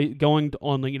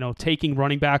on, taking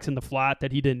running backs in the flat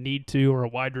that he didn't need to, or a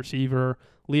wide receiver,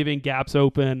 leaving gaps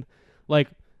open.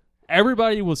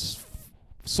 Everybody was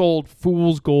sold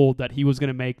fool's gold that he was going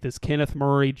to make this Kenneth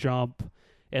Murray jump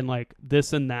and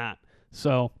this and that.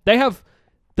 So they have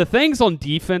the things on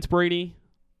defense, Brady,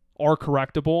 are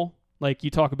correctable. You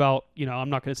talk about,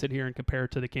 I'm not going to sit here and compare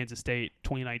it to the Kansas State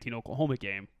 2019 Oklahoma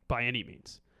game by any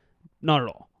means. Not at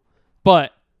all.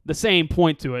 But the same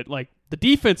point to it, the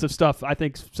defensive stuff, I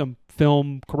think some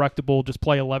film correctable, just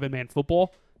play 11-man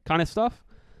football kind of stuff.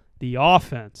 The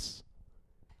offense,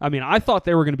 I mean, I thought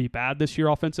they were going to be bad this year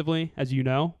offensively, as you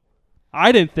know.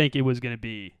 I didn't think it was going to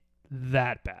be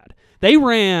that bad. They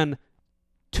ran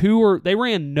no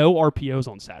RPOs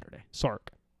on Saturday,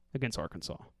 Sark, against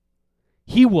Arkansas.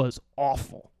 He was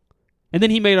awful. And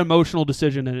then he made an emotional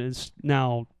decision, and it's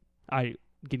now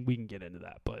we can get into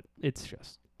that, but it's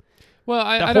just Well,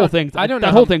 that I whole don't thing. I don't that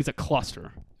know whole how- thing's a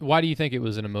cluster. Why do you think it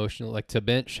was an emotional, like, to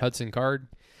bench Hudson Card?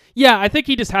 Yeah, I think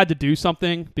he just had to do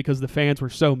something because the fans were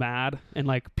so mad, and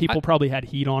like people probably had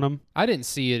heat on him. I didn't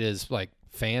see it as like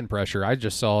fan pressure. I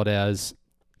just saw it as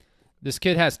this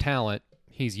kid has talent.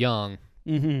 He's young.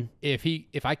 Mm-hmm.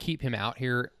 If I keep him out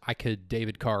here, I could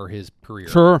David Carr his career.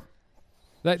 Sure.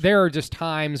 There are just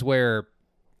times where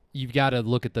you've got to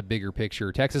look at the bigger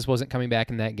picture. Texas wasn't coming back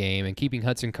in that game, and keeping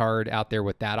Hudson Card out there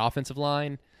with that offensive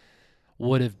line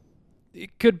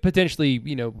it could potentially,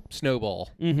 snowball,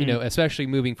 especially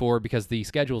moving forward because the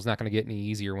schedule is not going to get any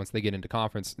easier once they get into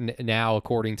conference now,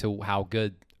 according to how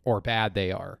good or bad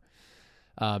they are.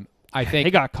 I think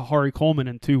They got Kahari Coleman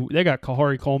in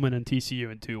TCU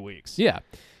in 2 weeks. Yeah.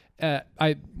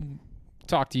 I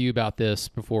talked to you about this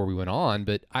before we went on,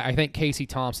 but I think Casey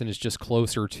Thompson is just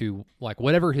closer to, like,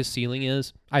 whatever his ceiling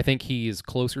is. I think he is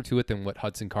closer to it than what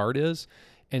Hudson Card is.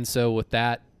 And so with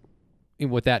that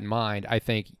in mind, I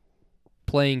think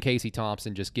playing Casey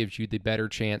Thompson just gives you the better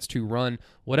chance to run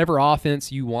whatever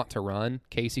offense you want to run.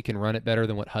 Casey can run it better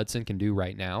than what Hudson can do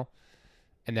right now.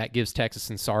 And that gives Texas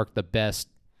and Sark the best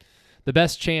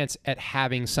chance at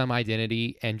having some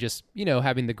identity and just,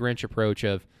 having the Grinch approach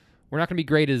of, we're not going to be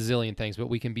great at a zillion things, but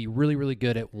we can be really, really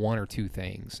good at one or two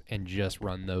things and just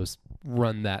run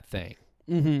that thing.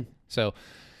 Mm-hmm. So,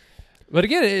 but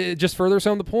again, it just furthers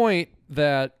home the point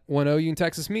that when OU and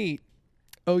Texas meet,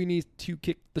 OU needs to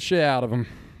kick the shit out of them.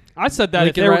 I said that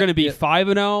if Lincoln they were Riley- going to be yeah.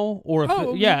 5-0, or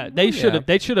if,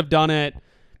 they should have done it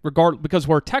because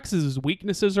where Texas's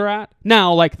weaknesses are at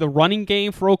now, like the running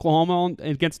game for Oklahoma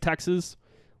against Texas,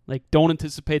 like don't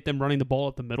anticipate them running the ball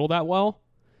up the middle that well.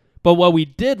 But what we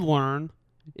did learn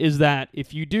is that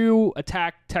if you do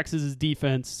attack Texas's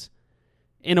defense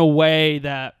in a way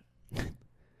that,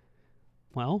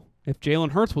 well, if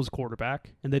Jalen Hurts was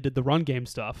quarterback and they did the run game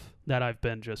stuff that I've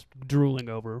been just drooling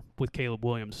over with Caleb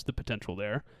Williams, the potential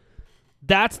there,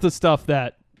 that's the stuff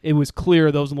that it was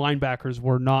clear those linebackers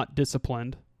were not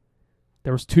disciplined.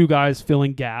 There was two guys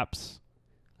filling gaps.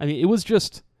 I mean, it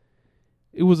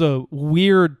was a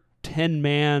weird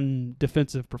 10-man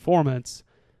defensive performance,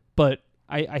 but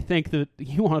I think that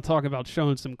you want to talk about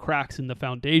showing some cracks in the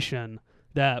foundation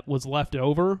that was left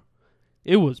over.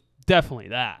 It was definitely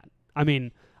that. I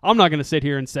mean, I'm not going to sit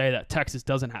here and say that Texas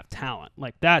doesn't have talent.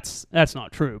 Like, that's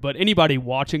not true. But anybody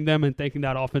watching them and thinking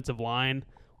that offensive line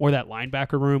or that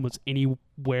linebacker room was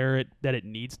anywhere that it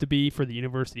needs to be for the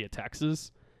University of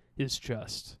Texas is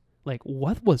just, like,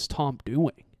 what was Tom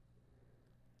doing?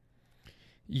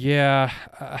 Yeah.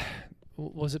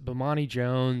 Was it Bomani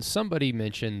Jones? Somebody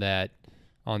mentioned that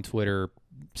on Twitter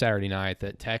Saturday night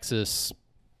that Texas,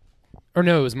 or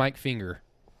no, it was Mike Finger.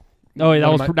 Oh, yeah,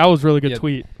 that was a really good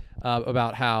tweet.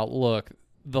 About how, look,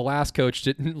 the last coach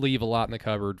didn't leave a lot in the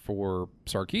cupboard for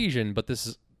Sarkisian, but this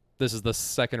is the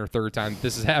second or third time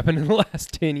this has happened in the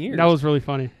last 10 years. That was really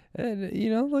funny. And,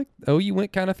 you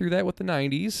went kind of through that with the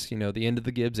 90s, the end of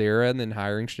the Gibbs era, and then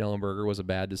hiring Schnellenberger was a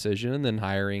bad decision, and then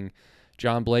hiring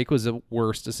John Blake was a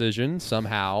worse decision.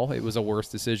 Somehow it was a worse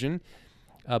decision.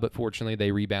 But fortunately,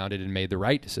 they rebounded and made the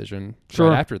right decision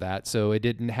right after that. So it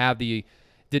didn't have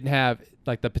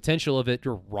like the potential of it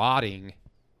rotting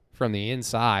from the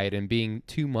inside and being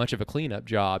too much of a cleanup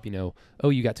job.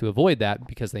 You got to avoid that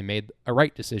because they made a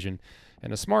right decision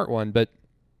and a smart one. But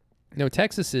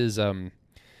Texas is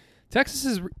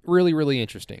really, really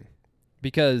interesting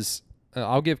because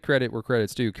I'll give credit where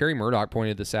credit's due. Kerry Murdoch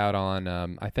pointed this out on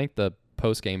I think the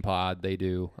post game pod they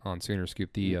do on Sooner Scoop.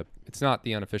 It's not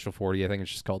the unofficial 40. I think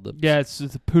it's just called the it's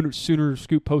the Sooner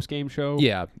Scoop post game show.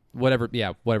 Yeah, whatever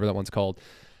that one's called.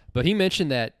 But he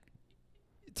mentioned that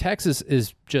Texas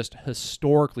is just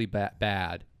historically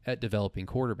bad at developing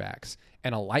quarterbacks,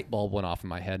 and a light bulb went off in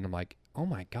my head, and I'm like, oh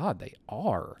my God, they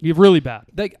are. You're really bad.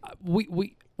 Like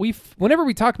we whenever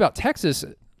we talk about Texas,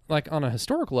 like on a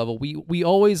historical level, we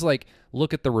always like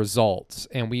look at the results,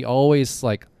 and we always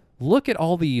like look at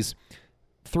all these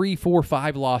 3, 4,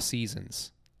 5 loss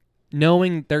seasons,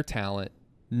 knowing their talent,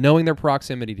 knowing their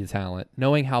proximity to talent,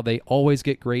 knowing how they always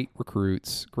get great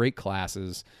recruits, great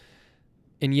classes,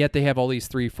 and yet they have all these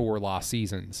 3, 4 loss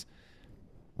seasons.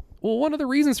 Well, one of the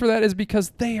reasons for that is because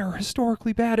they are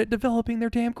historically bad at developing their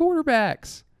damn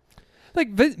quarterbacks. Like,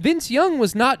 Vince Young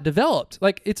was not developed.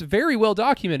 Like, it's very well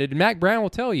documented, and Mack Brown will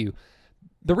tell you.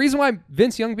 The reason why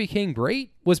Vince Young became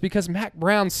great was because Mack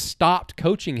Brown stopped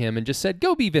coaching him and just said,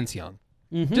 go be Vince Young.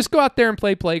 Mm-hmm. Just go out there and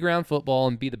play playground football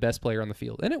and be the best player on the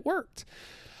field. And it worked.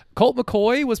 Colt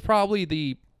McCoy was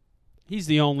probably He's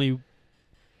the only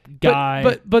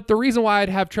guy. But the reason why I'd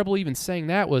have trouble even saying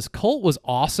that was Colt was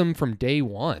awesome from day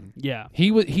one. Yeah.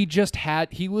 He was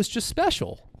just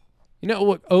special. You know,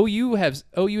 look, OU has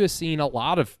seen a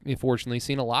lot of, unfortunately,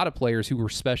 seen a lot of players who were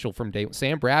special from day one.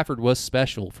 Sam Bradford was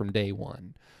special from day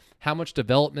one. How much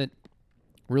development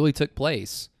really took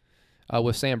place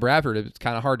with Sam Bradford, it's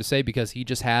kind of hard to say because he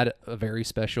just had a very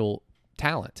special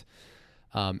talent.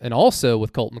 And also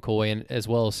with Colt McCoy and as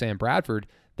well as Sam Bradford,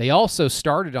 they also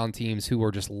started on teams who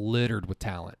were just littered with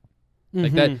talent.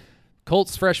 Like that,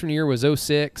 Colt's freshman year was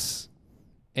 06.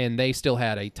 And they still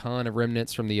had a ton of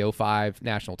remnants from the 05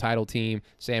 national title team.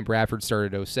 Sam Bradford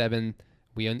started 07.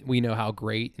 We know how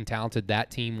great and talented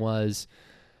that team was.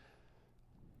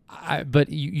 But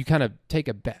you kind of take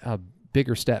a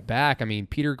bigger step back. I mean,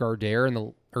 Peter Gardere in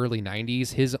the early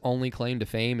 90s, his only claim to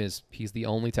fame is he's the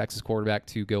only Texas quarterback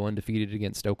to go undefeated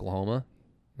against Oklahoma.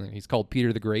 He's called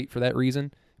Peter the Great for that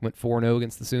reason. Went 4-0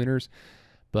 against the Sooners.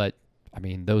 But, I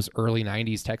mean, those early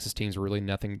 90s Texas teams were really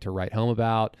nothing to write home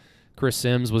about. Chris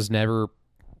Sims was never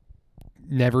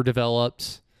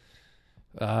developed.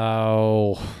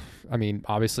 I mean,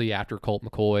 obviously after Colt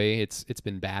McCoy, it's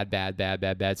been bad.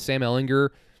 Sam Ehlinger,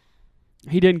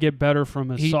 he didn't get better from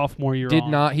his sophomore year. Did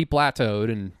not. He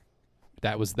plateaued, and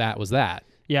that was that.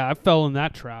 Yeah, I fell in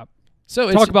that trap.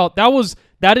 So talk about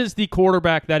that is the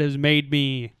quarterback that has made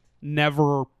me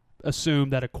never assume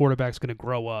that a quarterback's going to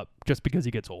grow up just because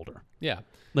he gets older. Yeah.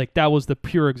 Like, that was the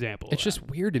pure example. It's just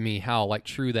weird to me how, like,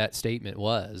 true that statement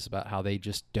was about how they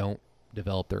just don't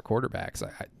develop their quarterbacks.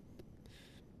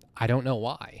 I don't know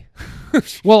why.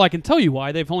 Well, I can tell you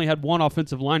why. They've only had one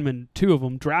offensive lineman, 2 of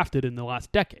them drafted in the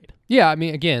last decade. Yeah, I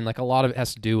mean, again, like, a lot of it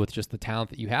has to do with just the talent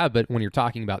that you have, but when you're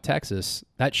talking about Texas,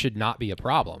 that should not be a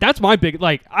problem. That's my big,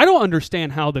 like, I don't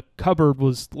understand how the cupboard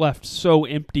was left so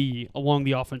empty along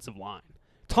the offensive line.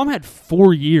 Tom had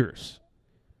 4 years.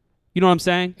 You know what I'm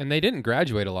saying? And they didn't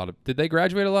graduate a lot of... Did they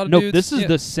graduate a lot of nope, dudes? This is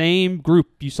the same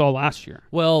group you saw last year.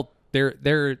 Well, there's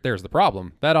the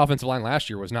problem. That offensive line last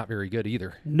year was not very good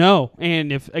either. No,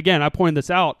 and if, again, I pointed this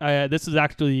out, this is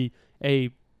actually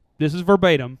this is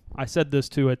verbatim. I said this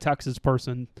to a Texas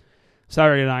person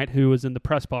Saturday night who was in the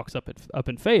press box up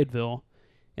in Fayetteville,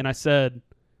 and I said,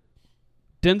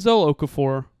 Denzel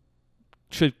Okafor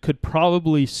could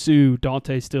probably sue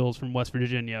Dante Stills from West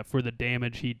Virginia for the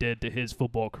damage he did to his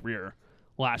football career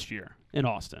last year in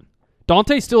Austin.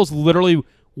 Dante Stills literally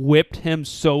whipped him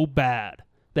so bad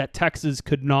that Texas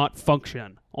could not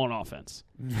function on offense.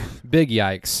 Big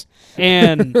yikes.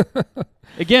 And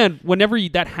again, whenever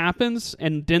that happens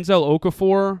and Denzel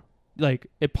Okafor, like,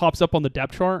 it pops up on the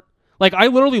depth chart. Like, I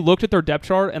literally looked at their depth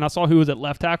chart and I saw who was at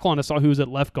left tackle and I saw who was at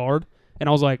left guard. And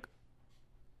I was like,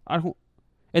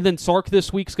 and then Sark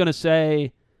this week's going to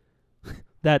say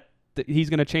that he's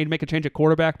going to make a change at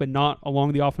quarterback, but not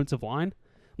along the offensive line.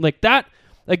 Like that,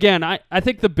 again, I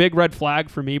think the big red flag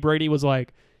for me, Brady, was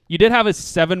like, you did have a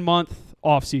 7-month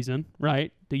offseason,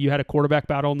 right? That you had a quarterback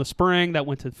battle in the spring that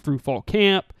went through fall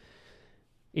camp,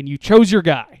 and you chose your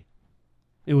guy.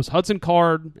 It was Hudson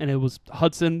Card, and it was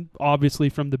Hudson, obviously,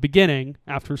 from the beginning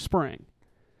after spring.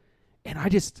 And I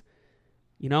just,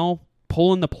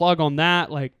 pulling the plug on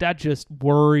that, like, that just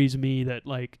worries me that,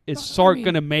 like, is Sark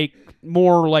going to make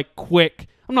more, like, quick...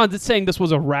 I'm not saying this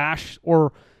was a rash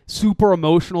or super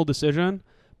emotional decision,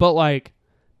 but, like,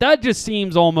 that just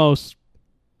seems almost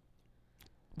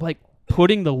like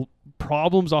putting the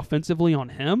problems offensively on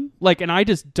him. Like, and I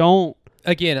just don't...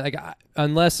 Again, like,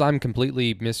 unless I'm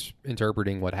completely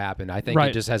misinterpreting what happened, I think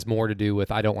it just has more to do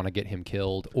with I don't want to get him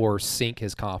killed or sink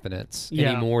his confidence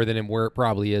any more than where it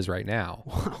probably is right now.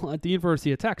 Well, at the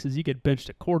University of Texas, you get benched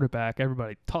at quarterback.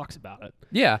 Everybody talks about it.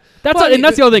 Yeah. And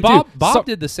that's the other thing, too. Bob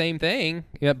did the same thing.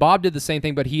 Yeah, Bob did the same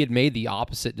thing, but he had made the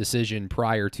opposite decision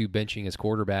prior to benching his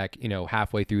quarterback,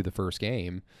 halfway through the first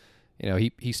game.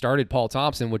 He started Paul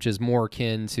Thompson, which is more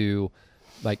akin to,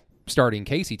 like, starting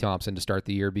Casey Thompson to start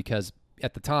the year because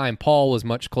at the time, Paul was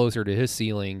much closer to his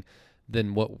ceiling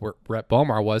than what Rhett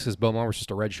Bomar was because Bomar was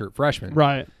just a redshirt freshman.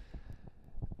 Right.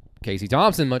 Casey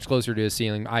Thompson much closer to his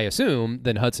ceiling, I assume,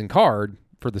 than Hudson Card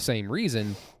for the same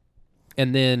reason.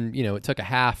 And then, it took a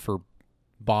half for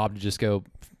Bob to just go,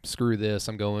 screw this,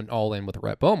 I'm going all in with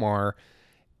Rhett Bomar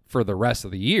for the rest of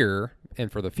the year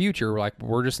and for the future.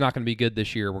 We're just not going to be good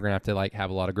this year. We're going to have have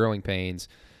a lot of growing pains.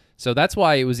 So that's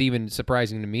why it was even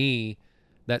surprising to me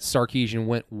that Sarkisian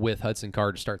went with Hudson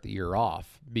Card to start the year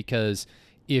off, because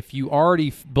if you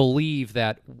already believe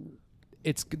that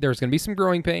there's going to be some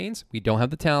growing pains, we don't have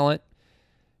the talent,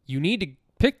 you need to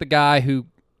pick the guy who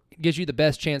gives you the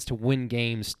best chance to win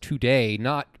games today,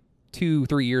 not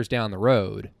 2-3 years down the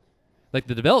road. Like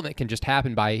the development can just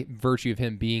happen by virtue of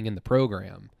him being in the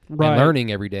program Right. and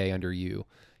learning every day under you.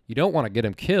 You don't want to get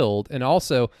him killed. And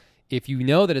also, if you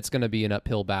know that it's going to be an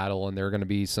uphill battle and there are going to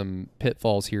be some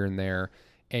pitfalls here and there,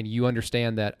 and you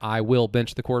understand that I will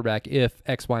bench the quarterback if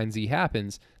X, Y, and Z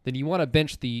happens, then you want to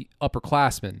bench the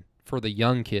upperclassman for the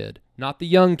young kid, not the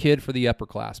young kid for the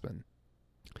upperclassman.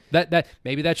 That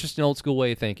maybe that's just an old school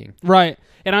way of thinking. Right.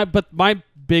 But my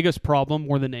biggest problem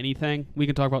more than anything, we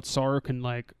can talk about Sark and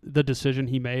like the decision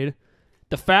he made.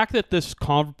 The fact that this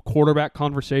quarterback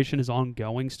conversation is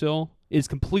ongoing still is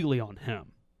completely on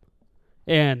him.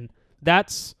 And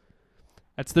that's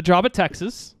the job at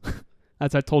Texas.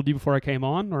 As I told you before I came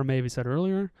on, or maybe said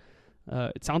earlier.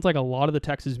 It sounds like a lot of the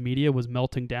Texas media was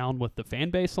melting down with the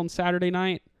fan base on Saturday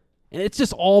night. And it's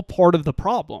just all part of the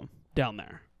problem down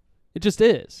there. It just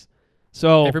is.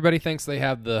 So Everybody thinks they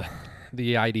have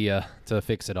the idea to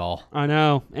fix it all, I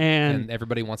know. and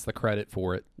everybody wants the credit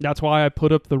for it. That's why I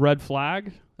put up the red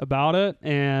flag about it.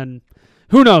 And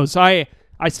who knows? I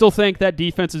still think that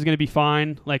defense is going to be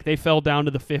fine. Like, they fell down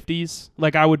to the 50s.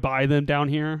 Like, I would buy them down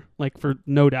here, like, for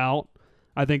no doubt.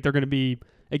 I think they're going to be,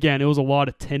 again, it was a lot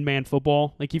of 10-man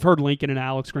football. Like, you've heard Lincoln and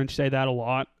Alex Grinch say that a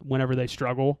lot whenever they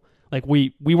struggle. Like,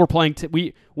 we were playing,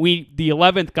 the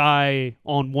 11th guy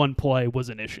on one play was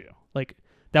an issue. Like,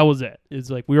 that was it. It's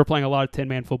like we were playing a lot of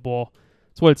 10-man football.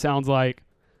 That's what it sounds like.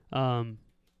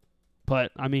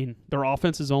 But, I mean, their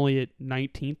offense is only at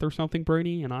 19th or something,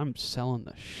 Brady, and I'm selling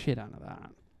the shit out of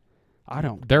that. I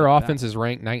don't. Their get offense is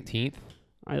ranked 19th.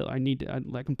 I need to.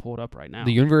 I can pull it up right now.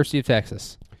 The University of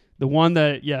Texas. The one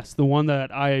that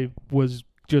I was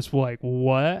just like,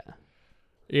 what?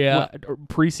 Yeah.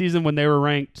 Preseason when they were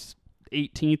ranked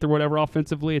 18th or whatever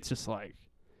offensively, it's just like.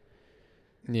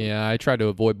 Yeah, I try to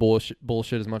avoid bullshit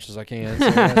as much as I can.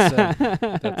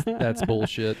 So that's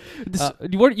bullshit.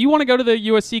 You want to go to the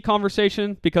USC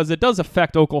conversation because it does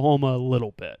affect Oklahoma a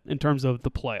little bit in terms of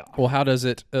the playoff. Well, how does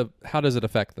it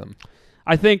affect them?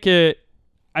 I think it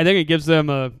gives them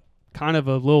a kind of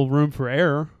a little room for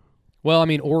error. Well, I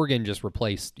mean, Oregon just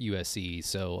replaced USC,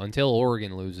 so until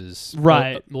Oregon loses,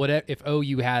 right? If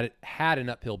OU had an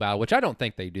uphill battle, which I don't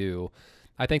think they do.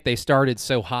 I think they started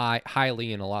so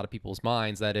highly in a lot of people's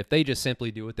minds that if they just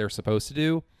simply do what they're supposed to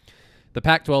do, the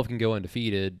Pac-12 can go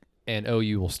undefeated and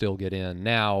OU will still get in.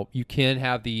 Now, you can't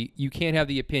have the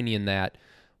opinion that,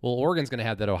 well, Oregon's going to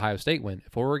have that Ohio State win.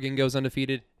 If Oregon goes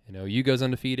undefeated and OU goes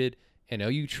undefeated and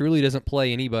OU truly doesn't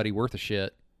play anybody worth a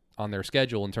shit on their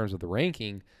schedule in terms of the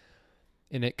ranking,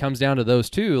 and it comes down to those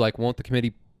two, like, won't the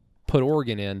committee put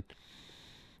Oregon in?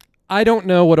 I don't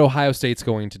know what Ohio State's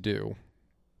going to do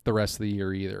the rest of the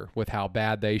year either, with how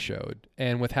bad they showed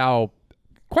and with how,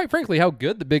 quite frankly, how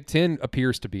good the Big Ten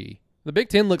appears to be. The Big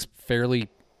Ten looks fairly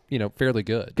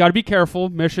good. Got to be careful.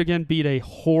 Michigan beat a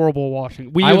horrible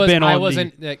Washington.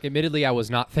 Admittedly, I was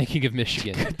not thinking of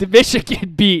Michigan. The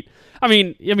Michigan beat. I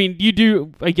mean, you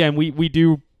do, again,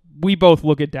 we both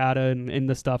look at data and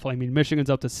the stuff. I mean, Michigan's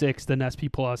up to 6th in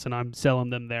SP Plus, and I'm selling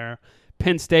them there.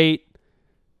 Penn State,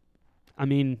 I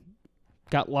mean,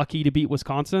 got lucky to beat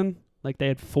Wisconsin. Like, they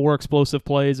had 4 explosive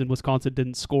plays, and Wisconsin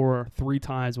didn't score 3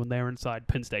 times when they were inside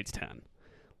Penn State's 10.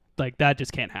 Like, that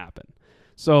just can't happen.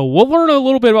 So we'll learn a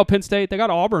little bit about Penn State. They got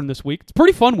Auburn this week. It's a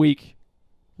pretty fun week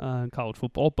in college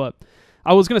football. But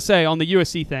I was going to say, on the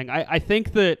USC thing, I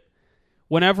think that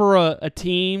whenever a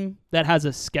team that has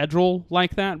a schedule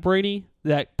like that, Brady,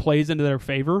 that plays into their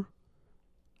favor,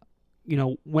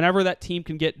 whenever that team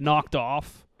can get knocked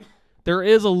off, there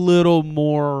is a little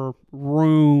more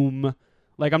room.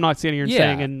 Like, I'm not sitting here and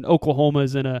saying and Oklahoma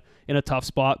is in a tough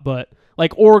spot, but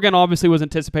like Oregon obviously was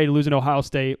anticipated losing to Ohio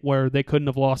State, where they couldn't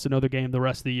have lost another game the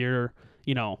rest of the year,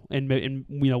 and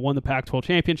won the Pac-12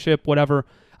 championship, whatever.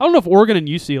 I don't know if Oregon and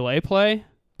UCLA play,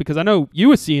 because I know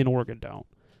USC and Oregon don't.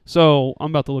 So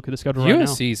I'm about to look at the schedule right now.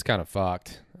 USC's kind of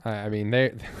fucked. I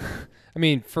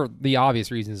mean, for the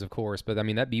obvious reasons, of course, but I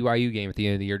mean, that BYU game at the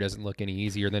end of the year doesn't look any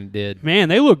easier than it did. Man,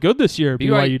 they look good this year.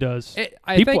 BYU does.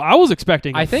 I was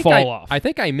expecting a fall off. I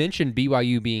think I mentioned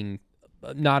BYU being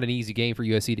not an easy game for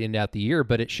USC to end out the year,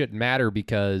 but it shouldn't matter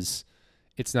because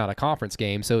it's not a conference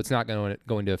game, so it's not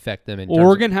going to affect them.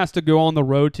 Oregon has to go on the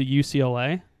road to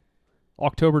UCLA,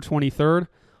 October 23rd.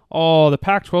 Oh, the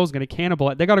Pac-12 is going to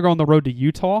cannibalize. They got to go on the road to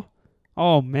Utah.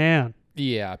 Oh, man.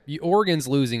 Yeah, Oregon's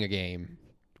losing a game.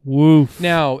 Woof.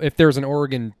 Now, if there's an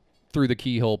Oregon Through the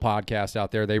Keyhole podcast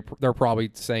out there, they're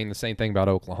probably saying the same thing about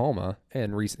Oklahoma,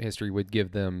 and recent history would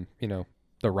give them, the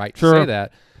right to say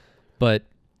that. But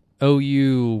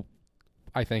OU,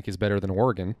 I think, is better than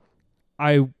Oregon.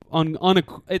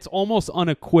 It's almost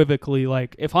unequivocally,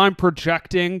 like, if I'm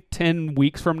projecting 10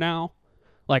 weeks from now,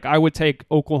 like, I would take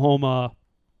Oklahoma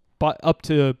up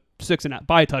to 6.5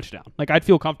 by a touchdown. Like, I'd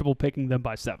feel comfortable picking them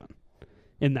by 7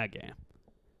 in that game.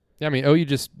 Yeah, I mean, OU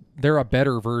they're a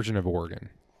better version of Oregon.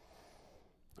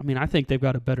 I mean, I think they've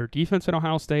got a better defense than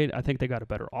Ohio State. I think they got a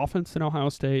better offense than Ohio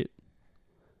State.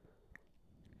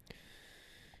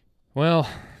 Well,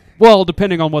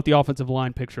 depending on what the offensive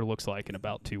line picture looks like in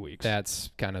about 2 weeks. that's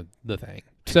kind of the thing.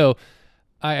 So,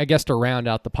 I guess to round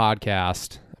out the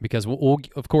podcast, because we'll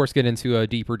of course get into a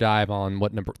deeper dive on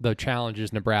what the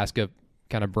challenges Nebraska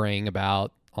kind of bring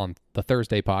about on the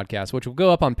Thursday podcast, which will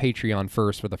go up on Patreon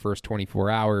first for the first 24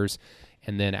 hours.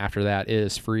 And then after that, it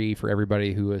is free for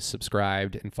everybody who is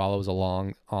subscribed and follows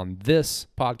along on this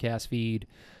podcast feed.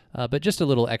 But just a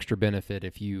little extra benefit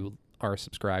if you are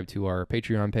subscribed to our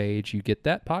Patreon page, you get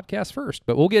that podcast first.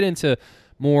 But we'll get into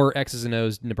more X's and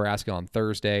O's Nebraska on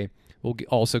Thursday. We'll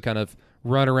also kind of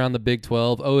run around the Big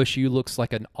 12. OSU looks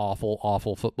like an awful,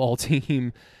 awful football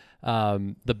team.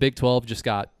 The Big 12 just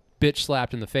got bitch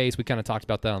slapped in the face. We kind of talked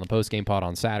about that on the postgame pod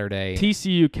on Saturday.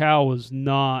 TCU Cal was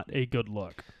not a good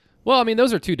look. Well, I mean,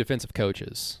 those are two defensive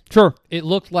coaches. Sure. It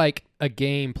looked like a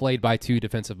game played by two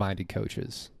defensive-minded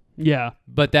coaches. Yeah.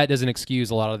 But that doesn't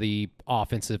excuse a lot of the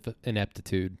offensive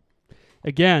ineptitude.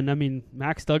 Again, I mean,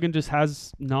 Max Duggan just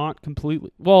has not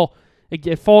completely... Well,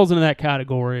 it falls into that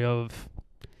category of...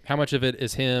 How much of it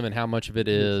is him and how much of it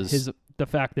is... the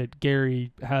fact that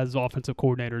Gary has offensive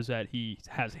coordinators that he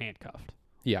has handcuffed.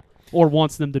 Yeah. Or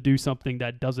wants them to do something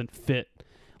that doesn't fit.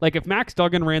 Like, if Max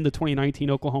Duggan ran the 2019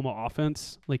 Oklahoma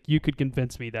offense, like, you could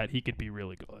convince me that he could be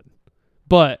really good.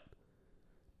 But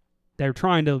they're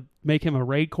trying to make him a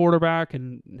raid quarterback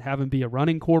and have him be a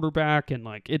running quarterback, and,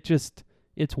 like, it's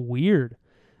weird.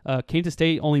 Kansas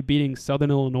State only beating Southern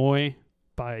Illinois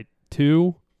by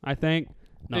 2, I think.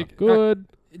 Not good.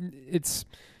 It's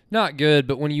not good,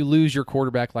 but when you lose your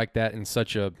quarterback like that in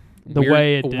such a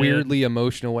weirdly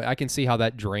emotional way, I can see how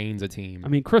that drains a team. I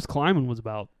mean, Chris Kleiman was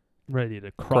about ready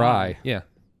to cry.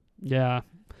 Yeah.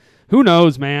 Who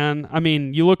knows, man? I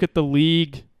mean, you look at the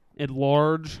league at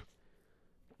large.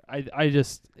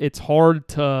 It's hard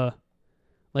to,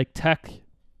 like, Tech.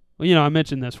 Well, you know, I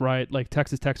mentioned this, right? Like,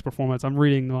 Texas Tech's performance. I'm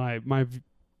reading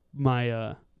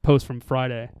my post from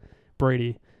Friday,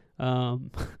 Brady. I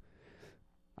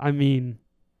mean,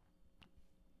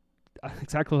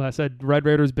 exactly what I said. Red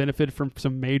Raiders benefited from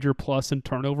some major plus and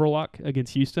turnover luck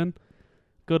against Houston.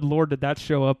 Good Lord, did that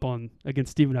show up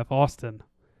against Stephen F. Austin.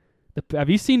 Have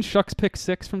you seen Shuck's pick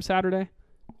 6 from Saturday?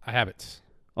 I haven't.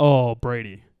 Oh,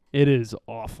 Brady. It is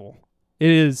awful.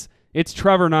 It's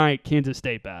Trevor Knight, Kansas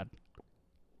State bad.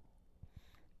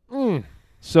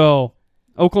 So,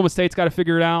 Oklahoma State's got to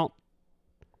figure it out.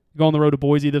 Go on the road to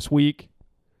Boise this week.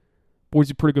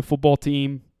 Boise's a pretty good football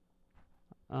team.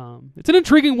 It's an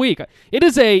intriguing week. It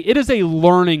is a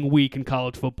learning week in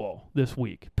college football this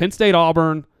week. Penn State,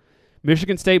 Auburn,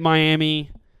 Michigan State,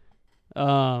 Miami.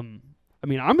 I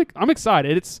mean, I'm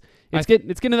excited. It's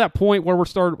getting to that point where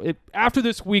after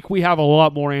this week we have a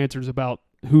lot more answers about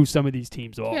who some of these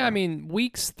teams are. Yeah, I mean,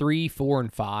 weeks 3, 4,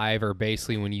 and 5 are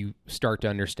basically when you start to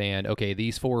understand, okay,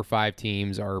 these 4 or 5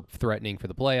 teams are threatening for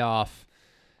the playoff,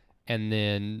 and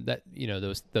then that, you know,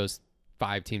 those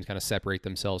 5 teams kind of separate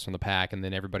themselves from the pack, and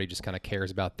then everybody just kind of cares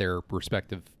about their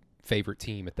respective favorite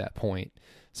team at that point.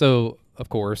 So, of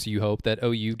course, you hope that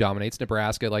OU dominates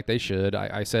Nebraska like they should.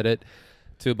 I said it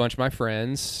to a bunch of my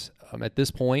friends. At this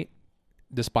point,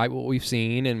 despite what we've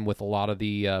seen and with a lot of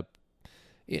the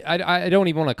I don't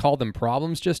even want to call them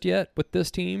problems just yet with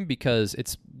this team because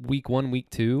it's week 1, week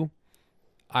 2.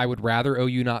 I would rather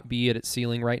OU not be at its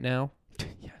ceiling right now.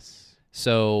 Yes.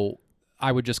 So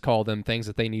I would just call them things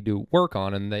that they need to work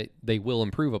on and they will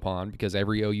improve upon because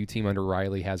every OU team under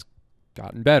Riley has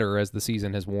gotten better as the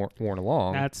season has worn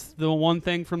along. That's the one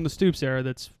thing from the Stoops era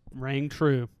that's rang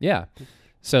true. Yeah.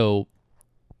 So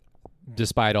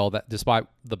despite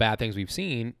the bad things we've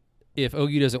seen, if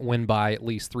OU doesn't win by at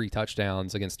least 3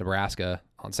 touchdowns against Nebraska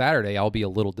on Saturday, I'll be a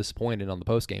little disappointed on the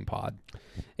postgame pod.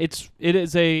 It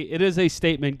is a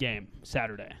statement game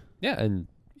Saturday. Yeah, and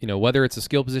you know, whether it's a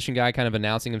skill position guy kind of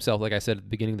announcing himself, like I said at the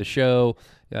beginning of the show,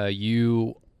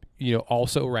 you know,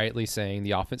 also rightly saying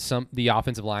the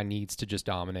offensive line needs to just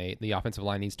dominate. The offensive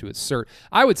line needs to assert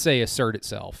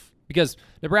itself because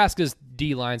Nebraska's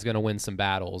D line is going to win some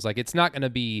battles. Like, it's not going to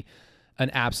be an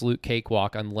absolute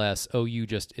cakewalk unless OU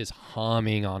just is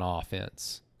humming on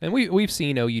offense. And we've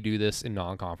seen OU do this in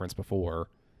non-conference before,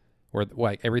 where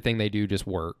like everything they do just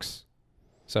works.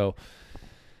 So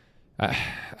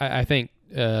I think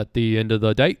at the end of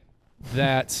the day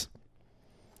that,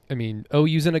 I mean,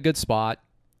 OU's in a good spot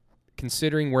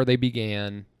considering where they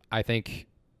began. I think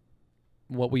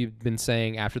what we've been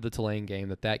saying after the Tulane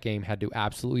game, that game had to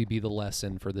absolutely be the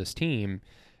lesson for this team.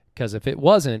 Because if it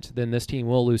wasn't, then this team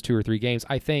will lose 2 or 3 games.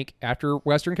 I think after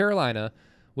Western Carolina,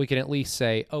 we can at least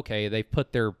say, okay, they've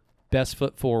put their best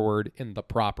foot forward in the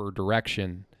proper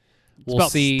direction. It's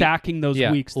about stacking those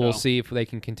weeks, though. We'll see if they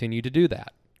can continue to do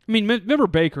that. I mean, remember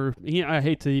Baker, I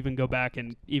hate to even go back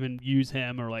and even use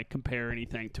him or, like, compare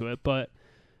anything to it, but,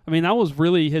 I mean, that was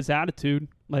really his attitude.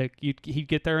 Like, he'd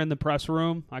get there in the press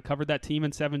room. I covered that team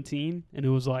in 17, and it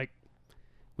was like,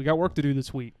 we got work to do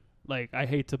this week. Like, I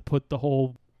hate to put the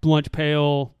whole lunch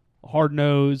pail,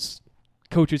 hard-nosed,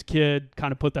 coach's kid,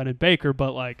 kind of put that in Baker,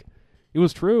 but, like, it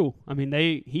was true. I mean,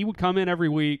 he would come in every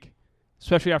week,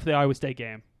 especially after the Iowa State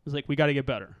game. It was like, we got to get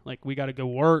better. Like, we got to go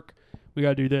work. We got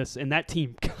to do this. And that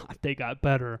team, God, they got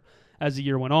better as the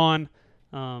year went on.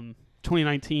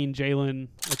 2019, Jalen,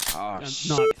 I'm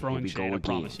not throwing shade, I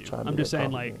promise you. I'm just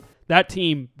saying, like, that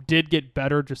team did get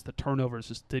better, just the turnovers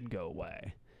just didn't go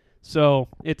away. So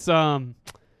it's time,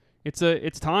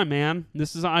 man.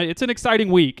 It's an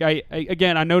exciting week.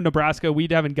 I know Nebraska, we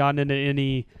haven't gotten into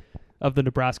any of the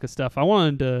Nebraska stuff. I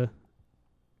wanted to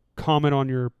comment on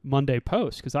your Monday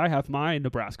post because I have my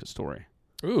Nebraska story.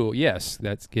 Ooh, yes.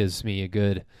 That gives me a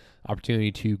good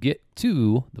opportunity to get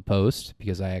to the post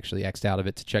because I actually X'd out of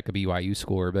it to check a BYU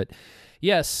score. But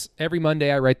yes, every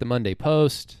Monday I write the Monday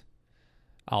post.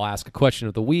 I'll ask a question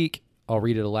of the week. I'll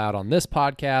read it aloud on this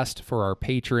podcast for our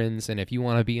patrons. And if you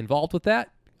want to be involved with that,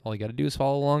 all you got to do is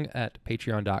follow along at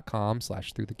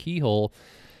patreon.com/throughthekeyhole.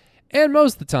 And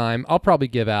most of the time, I'll probably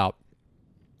give out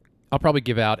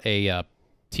a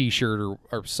T-shirt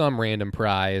or some random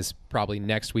prize probably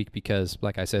next week because,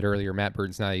 like I said earlier, Matt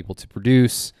Burton's not able to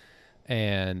produce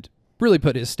and really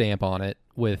put his stamp on it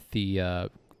with the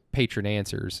patron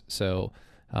answers. So,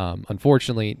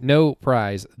 unfortunately, no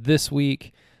prize this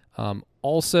week.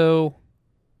 Also,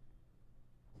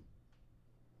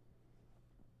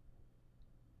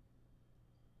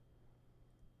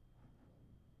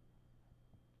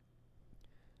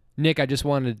 Nick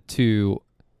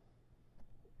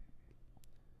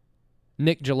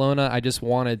Gelona, I just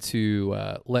wanted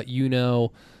to let you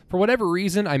know, for whatever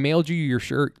reason, I mailed you your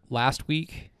shirt last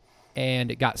week,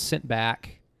 and it got sent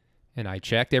back, and I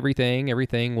checked everything.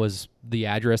 Everything was the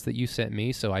address that you sent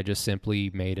me, so I just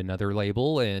simply made another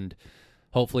label, and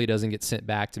hopefully it doesn't get sent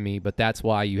back to me, but that's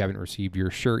why you haven't received your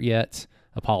shirt yet.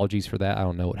 Apologies for that. I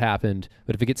don't know what happened,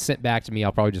 but if it gets sent back to me,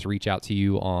 I'll probably just reach out to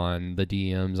you on the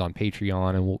DMs on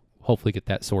Patreon, and we'll hopefully get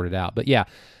that sorted out. But yeah,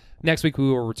 next week we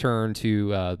will return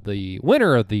to the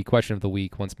winner of the question of the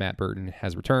week once Matt Burton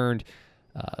has returned.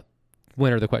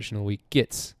 Winner of the question of the week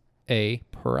gets a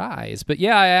prize. But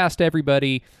yeah, I asked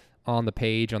everybody on the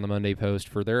page on the Monday post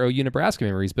for their OU Nebraska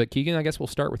memories. But Keegan, I guess we'll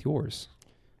start with yours.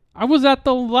 I was at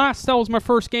that was my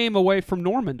first game away from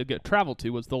Norman to get travel to,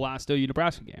 was the last OU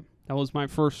Nebraska game. That was my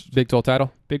first Big 12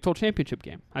 title? Big 12 championship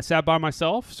game. I sat by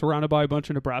myself, surrounded by a bunch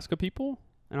of Nebraska people.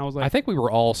 And I was like, I think we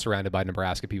were all surrounded by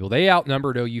Nebraska people. They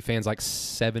outnumbered OU fans like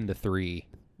 7-3.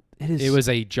 It was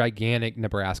a gigantic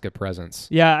Nebraska presence.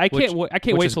 Yeah, I can't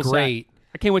wait till great.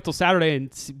 I can't wait till Saturday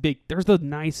and see they're the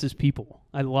nicest people.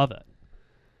 I love it.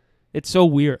 It's so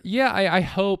weird. Yeah, I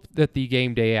hope that the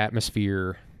game day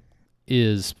atmosphere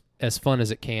is as fun as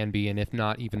it can be, and if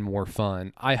not, even more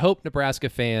fun. I hope Nebraska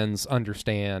fans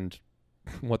understand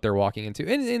what they're walking into.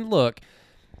 And look,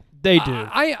 they do.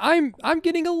 I'm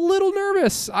getting a little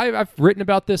nervous. I've written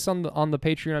about this on the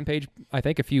Patreon page, I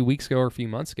think a few weeks ago or a few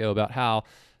months ago, about how,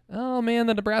 oh man,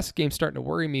 the Nebraska game's starting to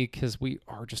worry me because we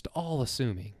are just all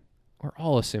assuming. We're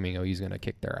all assuming OU's going to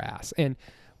kick their ass. And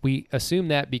we assume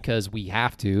that because we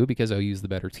have to, because OU's the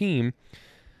better team.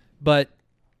 But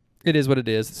it is what it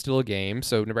is. It's still a game,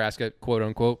 so Nebraska, quote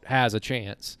unquote, has a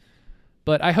chance.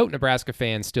 But I hope Nebraska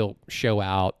fans still show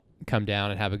out, come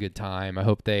down and have a good time. I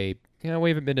hope they, we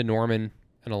haven't been to Norman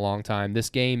in a long time. This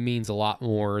game means a lot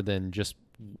more than just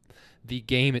the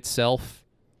game itself.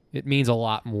 It means a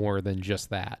lot more than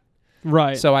just that.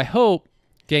 Right. So I hope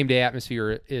game day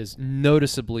atmosphere is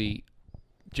noticeably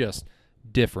just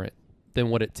different than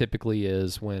what it typically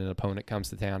is when an opponent comes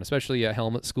to town, especially a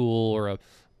helmet school or a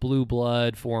blue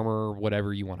blood, former,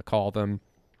 whatever you want to call them,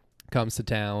 comes to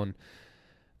town.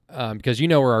 Because you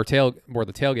know where where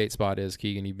the tailgate spot is,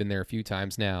 Keegan. You've been there a few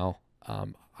times now.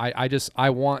 I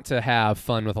want to have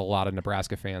fun with a lot of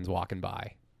Nebraska fans walking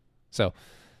by. So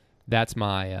that's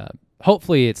my.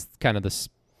 Hopefully, it's kind of this,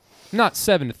 not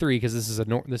 7-3 because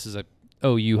this is a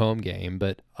OU home game,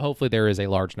 but hopefully there is a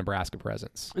large Nebraska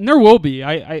presence. And there will be.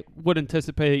 I would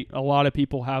anticipate a lot of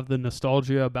people have the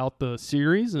nostalgia about the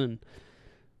series, and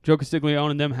Joe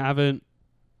Castiglione and them haven't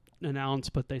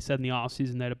announced, but they said in the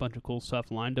offseason they had a bunch of cool stuff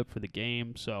lined up for the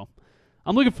game. So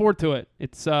I'm looking forward to it.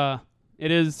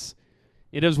 It is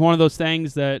one of those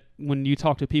things that when you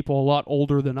talk to people a lot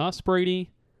older than us,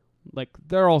 Brady, like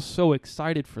they're all so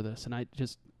excited for this, and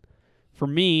for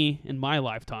me in my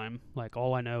lifetime, like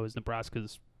all I know is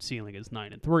Nebraska's ceiling is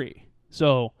 9-3.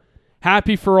 So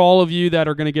happy for all of you that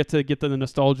are going to get the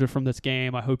nostalgia from this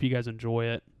game. I hope you guys enjoy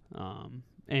it. That's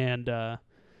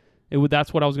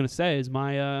what I was going to say. Is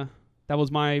that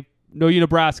was my Know You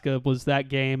Nebraska was that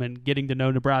game, and getting to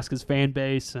know Nebraska's fan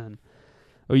base, and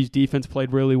OU's defense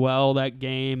played really well that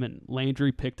game, and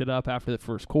Landry picked it up after the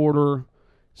first quarter.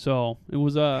 So it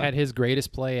was had his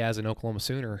greatest play as an Oklahoma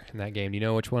Sooner in that game. Do you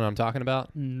know which one I'm talking about?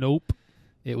 Nope.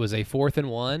 It was a 4th and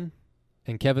 1,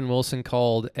 and Kevin Wilson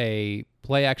called a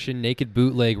play-action naked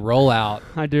bootleg rollout.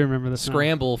 I do remember this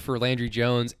scramble for Landry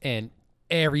Jones, and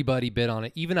everybody bid on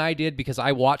it. Even I did, because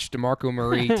I watched DeMarco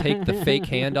Murray take the fake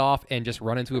handoff and just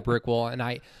run into a brick wall, and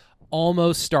I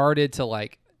almost started to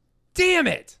damn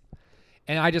it!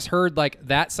 And I just heard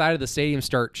that side of the stadium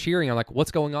start cheering. I'm like,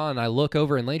 what's going on? And I look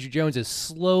over, and Landry Jones is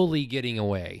slowly getting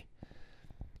away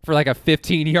for a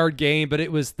 15-yard gain, but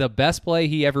it was the best play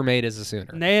he ever made as a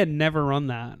Sooner. And they had never run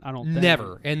that, I don't think.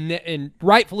 Never, and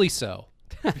rightfully so.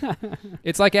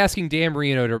 It's like asking Dan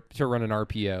Marino to run an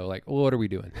RPO. Like, what are we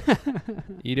doing?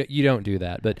 You don't do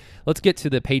that. But let's get to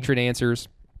the patron answers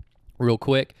real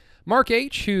quick. Mark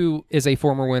H., who is a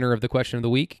former winner of the Question of the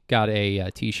Week, got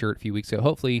a T-shirt a few weeks ago.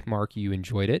 Hopefully, Mark, you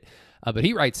enjoyed it. But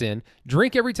he writes in,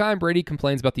 drink every time Brady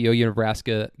complains about the OU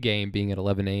Nebraska game being at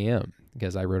 11 a.m.,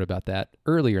 because I wrote about that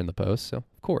earlier in the post, so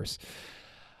of course.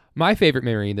 My favorite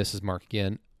memory, and this is Mark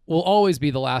again, will always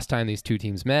be the last time these two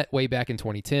teams met, way back in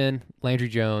 2010. Landry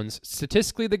Jones,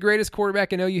 statistically the greatest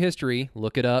quarterback in OU history,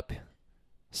 look it up,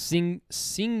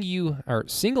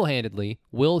 single-handedly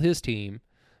willed his team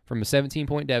from a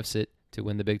 17-point deficit to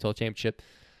win the Big 12 championship.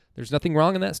 There's nothing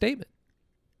wrong in that statement.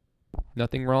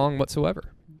 Nothing wrong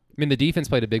whatsoever. I mean, the defense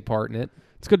played a big part in it.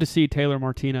 It's good to see Taylor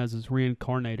Martinez is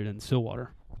reincarnated in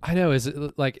Stillwater. I know. Is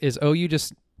OU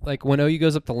just when OU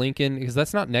goes up to Lincoln? Because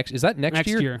that's not next. Is that next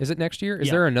year? Is it next year? Is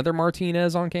there another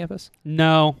Martinez on campus?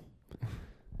 No.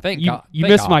 Thank God. You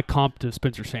missed my comp to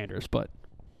Spencer Sanders, but.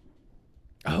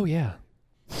 Oh yeah.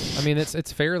 I mean,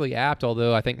 it's fairly apt.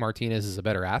 Although I think Martinez is a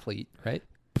better athlete, right?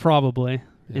 Probably,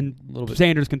 Yeah, and a little bit.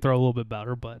 Sanders can throw a little bit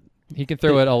better, but he can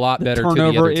throw it a lot better. Turnover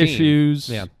to the other issues,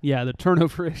 team. the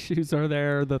turnover issues are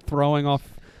there. The throwing off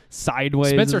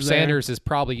sideways. Spencer is there. Sanders is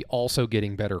probably also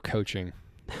getting better coaching.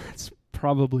 That's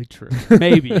probably true.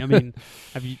 Maybe. I mean,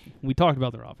 we talked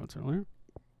about their offense earlier.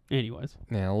 Anyways,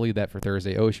 Yeah, I'll leave that for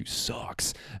Thursday. OSU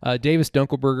sucks. Davis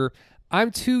Dunkelberger.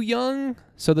 I'm too young,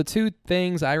 so the two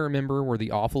things I remember were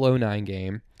the awful 09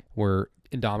 game where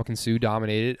Ndamukong Suh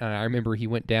dominated, and I remember he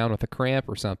went down with a cramp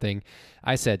or something.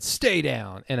 I said, stay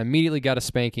down, and immediately got a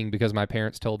spanking because my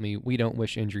parents told me, we don't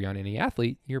wish injury on any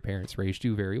athlete. Your parents raised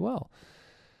you very well.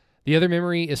 The other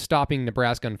memory is stopping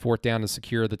Nebraska on 4th down to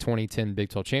secure the 2010 Big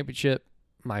 12 championship.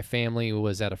 My family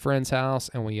was at a friend's house,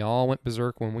 and we all went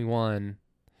berserk when we won.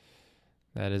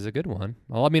 That is a good one.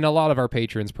 Well, I mean, a lot of our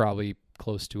patrons probably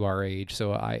close to our age,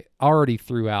 so I already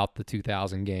threw out the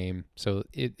 2000 game. So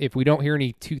if we don't hear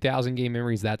any 2000 game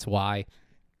memories, that's why.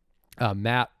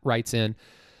 Matt writes in,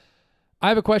 I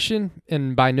have a question,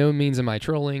 and by no means am I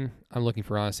trolling. I'm looking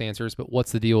for honest answers, but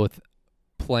what's the deal with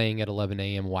playing at 11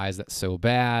 a.m.? Why is that so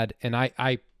bad? And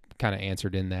I kind of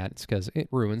answered in that. It's because it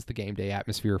ruins the game day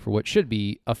atmosphere for what should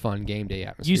be a fun game day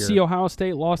atmosphere. you see Ohio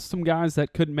State lost some guys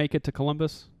that couldn't make it to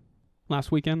Columbus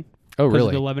last weekend. Oh, because of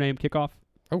really? the 11 a.m. kickoff.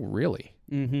 Oh, really?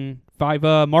 Mm-hmm.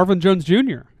 5, Marvin Jones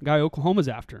Jr., guy Oklahoma's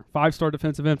after, 5-star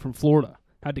defensive end from Florida,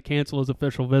 had to cancel his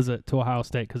official visit to Ohio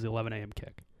State because of the 11 a.m.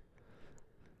 kick.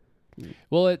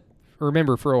 Well,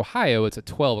 remember, for Ohio, it's a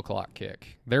 12 o'clock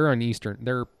kick. They're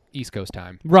East Coast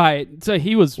time. Right. So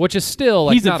he was, Which is still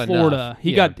he's not in Florida.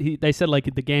 enough. They said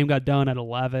the game got done at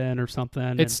 11 or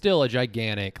something. It's still a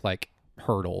gigantic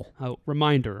hurdle.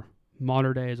 Reminder,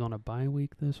 Mater Day is on a bye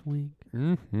week this week.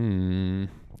 Mm-hmm.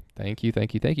 Thank you.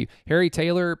 Harry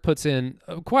Taylor puts in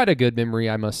quite a good memory,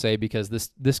 I must say, because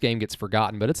this game gets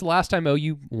forgotten. But it's the last time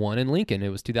OU won in Lincoln. It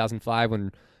was 2005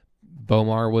 when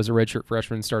Bomar was a redshirt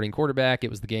freshman starting quarterback.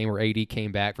 It was the game where AD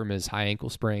came back from his high ankle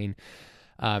sprain.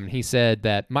 He said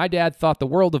that my dad thought the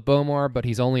world of Bomar, but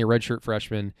he's only a redshirt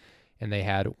freshman. And they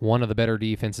had one of the better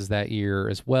defenses that year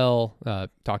as well,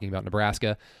 talking about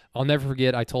Nebraska. I'll never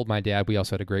forget, I told my dad we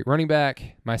also had a great running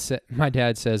back. My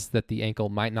dad says that the ankle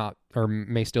might not or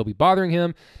may still be bothering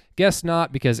him. Guess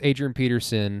not, because Adrian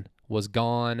Peterson was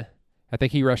gone. I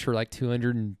think he rushed for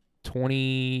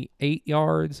 228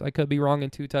 yards. I could be wrong, in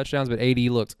 2 touchdowns, but AD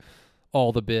looked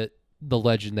all the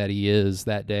legend that he is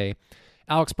that day.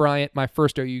 Alex Bryant, my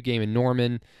first OU game in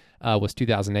Norman was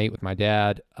 2008 with my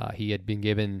dad. He had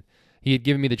given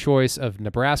me the choice of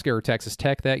Nebraska or Texas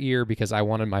Tech that year because I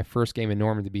wanted my first game in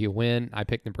Norman to be a win. I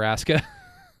picked Nebraska.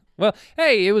 Well,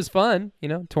 hey, it was fun,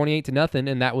 28-0,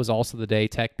 and that was also the day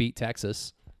Tech beat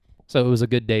Texas. So it was a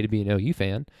good day to be an OU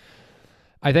fan.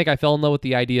 I think I fell in love with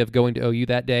the idea of going to OU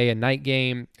that day, a night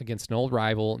game against an old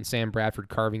rival, and Sam Bradford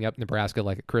carving up Nebraska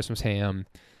like a Christmas ham.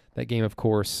 That game, of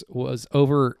course, was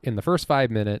over in the first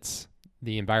 5 minutes.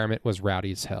 The environment was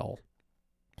rowdy as hell.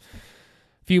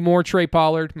 A few more. Trey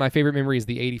Pollard. My favorite memory is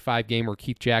the 85 game where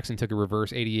Keith Jackson took a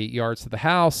reverse 88 yards to the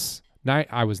house.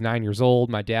 I was 9 years old.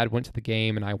 My dad went to the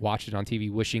game, and I watched it on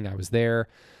TV wishing I was there.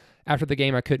 After the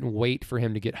game, I couldn't wait for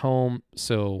him to get home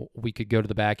so we could go to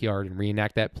the backyard and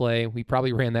reenact that play. We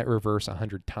probably ran that reverse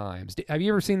 100 times. Have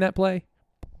you ever seen that play?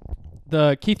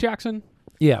 The Keith Jackson?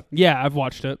 Yeah. Yeah, I've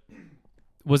watched it.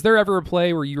 Was there ever a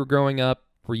play where you were growing up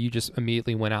where you just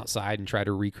immediately went outside and tried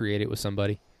to recreate it with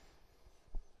somebody?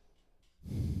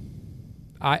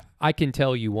 I can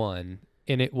tell you one,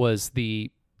 and it was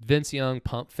the Vince Young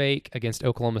pump fake against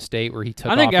Oklahoma State where he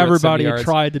took off. I think everybody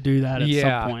tried to do that at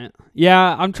some point.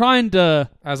 Yeah, I'm trying to.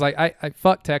 I was like, I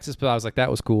fuck Texas, but I was like,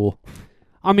 that was cool.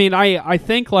 I mean, I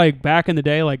think like back in the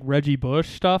day, like Reggie Bush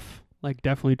stuff, like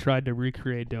definitely tried to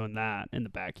recreate doing that in the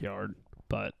backyard,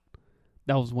 but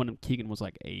that was when Keegan was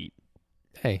like 8.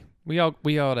 Hey, we ought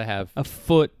to have a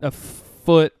foot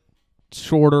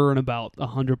shorter and about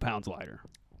 100 pounds lighter.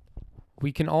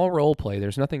 We can all role play.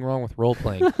 There's nothing wrong with role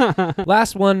playing.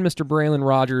 Last one, Mr. Braylon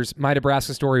Rogers. My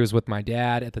Nebraska story was with my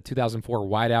dad at the 2004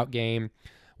 Whiteout game,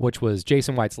 which was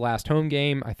Jason White's last home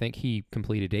game. I think he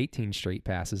completed 18 straight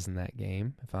passes in that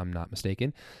game, if I'm not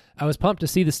mistaken. I was pumped to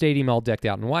see the stadium all decked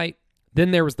out in white.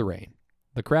 Then there was the rain.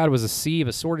 The crowd was a sea of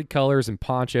assorted colors and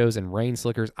ponchos and rain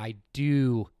slickers. I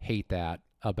do hate that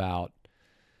about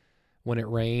when it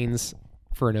rains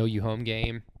for an OU home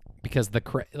game. Because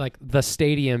the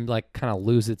stadium kind of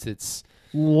loses its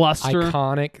luster,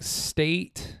 iconic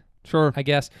state. Sure, I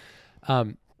guess.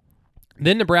 Then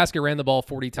Nebraska ran the ball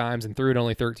 40 times and threw it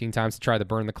only 13 times to try to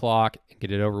burn the clock and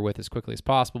get it over with as quickly as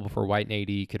possible before White and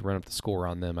AD could run up the score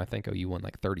on them. I think OU won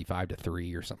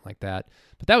 35-3 or something like that.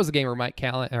 But that was the game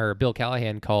where Bill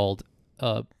Callahan called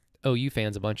OU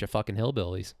fans a bunch of fucking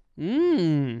hillbillies.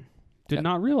 Did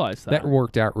not realize that. That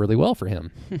worked out really well for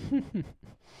him.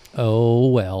 Oh,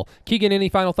 well. Keegan, any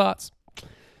final thoughts?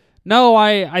 No,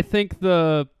 I think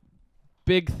the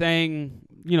big thing,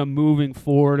 moving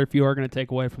forward, if you are going to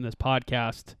take away from this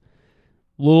podcast,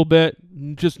 a little bit,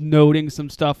 just noting some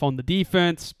stuff on the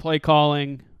defense, play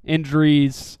calling,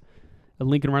 injuries.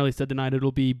 Lincoln Riley said tonight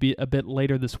it'll be a bit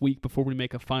later this week before we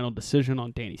make a final decision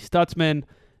on Danny Stutzman.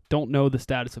 Don't know the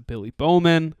status of Billy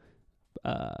Bowman.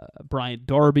 Brian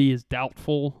Darby is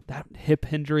doubtful. That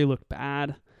hip injury looked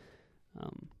bad.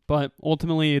 But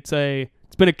ultimately, it's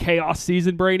been a chaos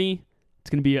season, Brady. It's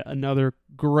going to be another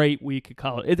great week of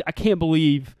college. I can't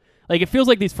believe, it feels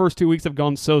like these first 2 weeks have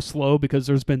gone so slow because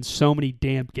there's been so many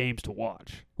damn games to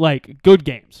watch. Good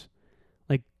games.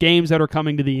 Games that are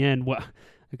coming to the end. Well,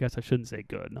 I guess I shouldn't say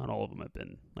good. Not all of them have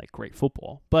been, great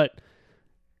football. But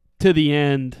to the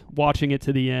end, watching it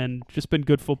to the end, just been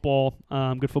good football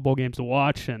games to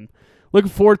watch, and looking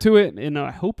forward to it, and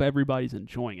I hope everybody's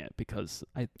enjoying it because,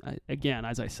 I again,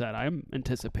 as I said, I'm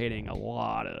anticipating a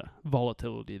lot of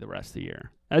volatility the rest of the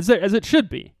year, as it should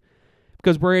be.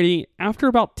 Because, Brady, after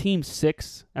about Team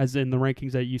 6, as in the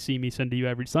rankings that you see me send to you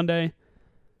every Sunday,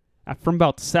 from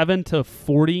about 7 to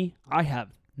 40, I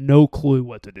have no clue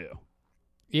what to do.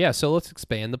 Yeah, so let's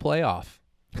expand the playoff.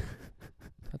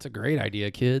 That's a great idea,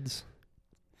 kids.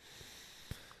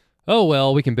 Oh,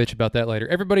 well, we can bitch about that later.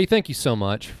 Everybody, thank you so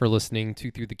much for listening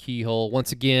to Through the Keyhole.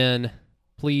 Once again,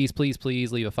 please, please,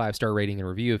 please leave a 5-star rating and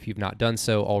review if you've not done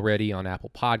so already on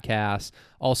Apple Podcasts.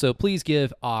 Also, please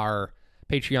give our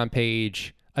Patreon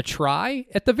page a try.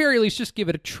 At the very least, just give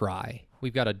it a try.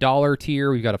 We've got a $1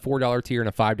 tier, we've got a $4 tier, and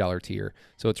a $5 tier.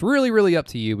 So it's really, really up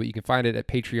to you, but you can find it at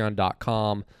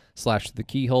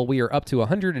patreon.com/thekeyhole. We are up to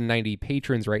 190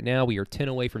 patrons right now. We are 10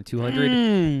 away from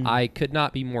 200. I could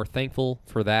not be more thankful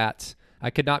for that. I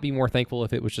could not be more thankful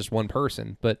if it was just one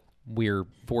person, but we're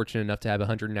fortunate enough to have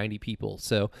 190 people.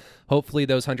 So hopefully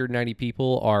those 190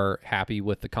 people are happy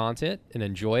with the content and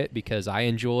enjoy it, because I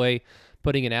enjoy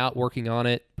putting it out, working on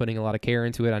it, putting a lot of care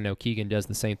into it. I know Keegan does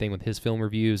the same thing with his film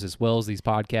reviews as well as these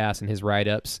podcasts and his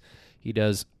write-ups he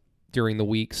does during the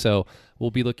week. So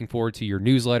we'll be looking forward to your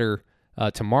newsletter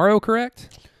tomorrow,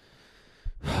 correct?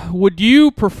 Would you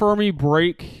prefer me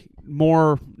break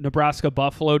more Nebraska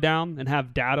Buffalo down and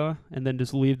have data and then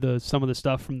just leave some of the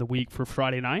stuff from the week for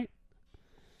Friday night?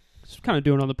 Just kind of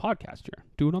doing it on the podcast here.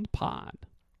 Do it on the pod.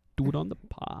 Do it on the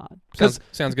pod.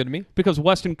 Sounds good to me. Because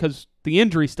the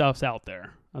injury stuff's out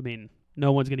there. I mean,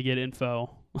 no one's going to get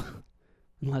info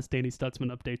unless Danny Stutzman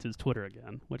updates his Twitter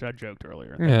again, which I joked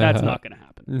earlier. That's not going to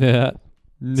happen. Yeah.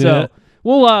 So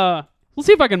we'll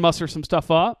see if I can muster some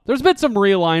stuff up. There's been some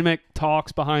realignment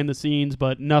talks behind the scenes,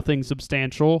 but nothing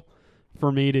substantial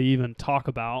for me to even talk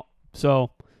about.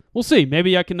 So we'll see.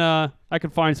 Maybe I can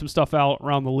find some stuff out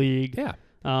around the league. Yeah.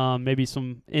 Maybe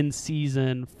some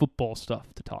in-season football stuff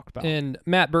to talk about. And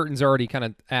Matt Burton's already kind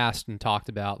of asked and talked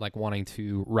about like wanting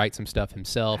to write some stuff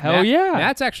himself. Hell yeah.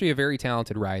 Matt's actually a very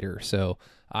talented writer. So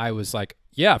I was like,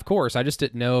 yeah, of course. I just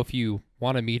didn't know if you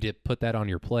wanted me to put that on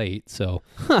your plate. So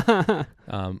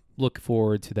look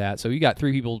forward to that. So you got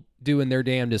 3 people doing their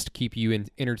damnedest to keep you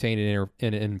entertained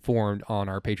and informed on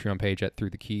our Patreon page at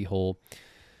Through the Keyhole.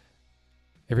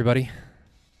 Everybody,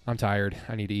 I'm tired.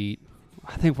 I need to eat.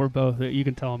 I think we're both, you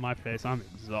can tell in my face, I'm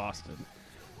exhausted.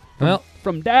 Well,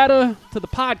 From data to the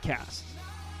podcast.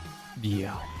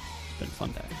 yeah. It's been a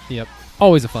fun day. Yep.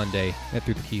 Always a fun day at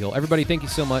Through the Keyhole. Everybody, thank you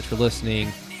so much for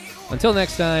listening. Until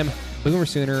next time, Boomer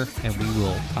Sooner, and we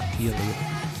will talk to you later.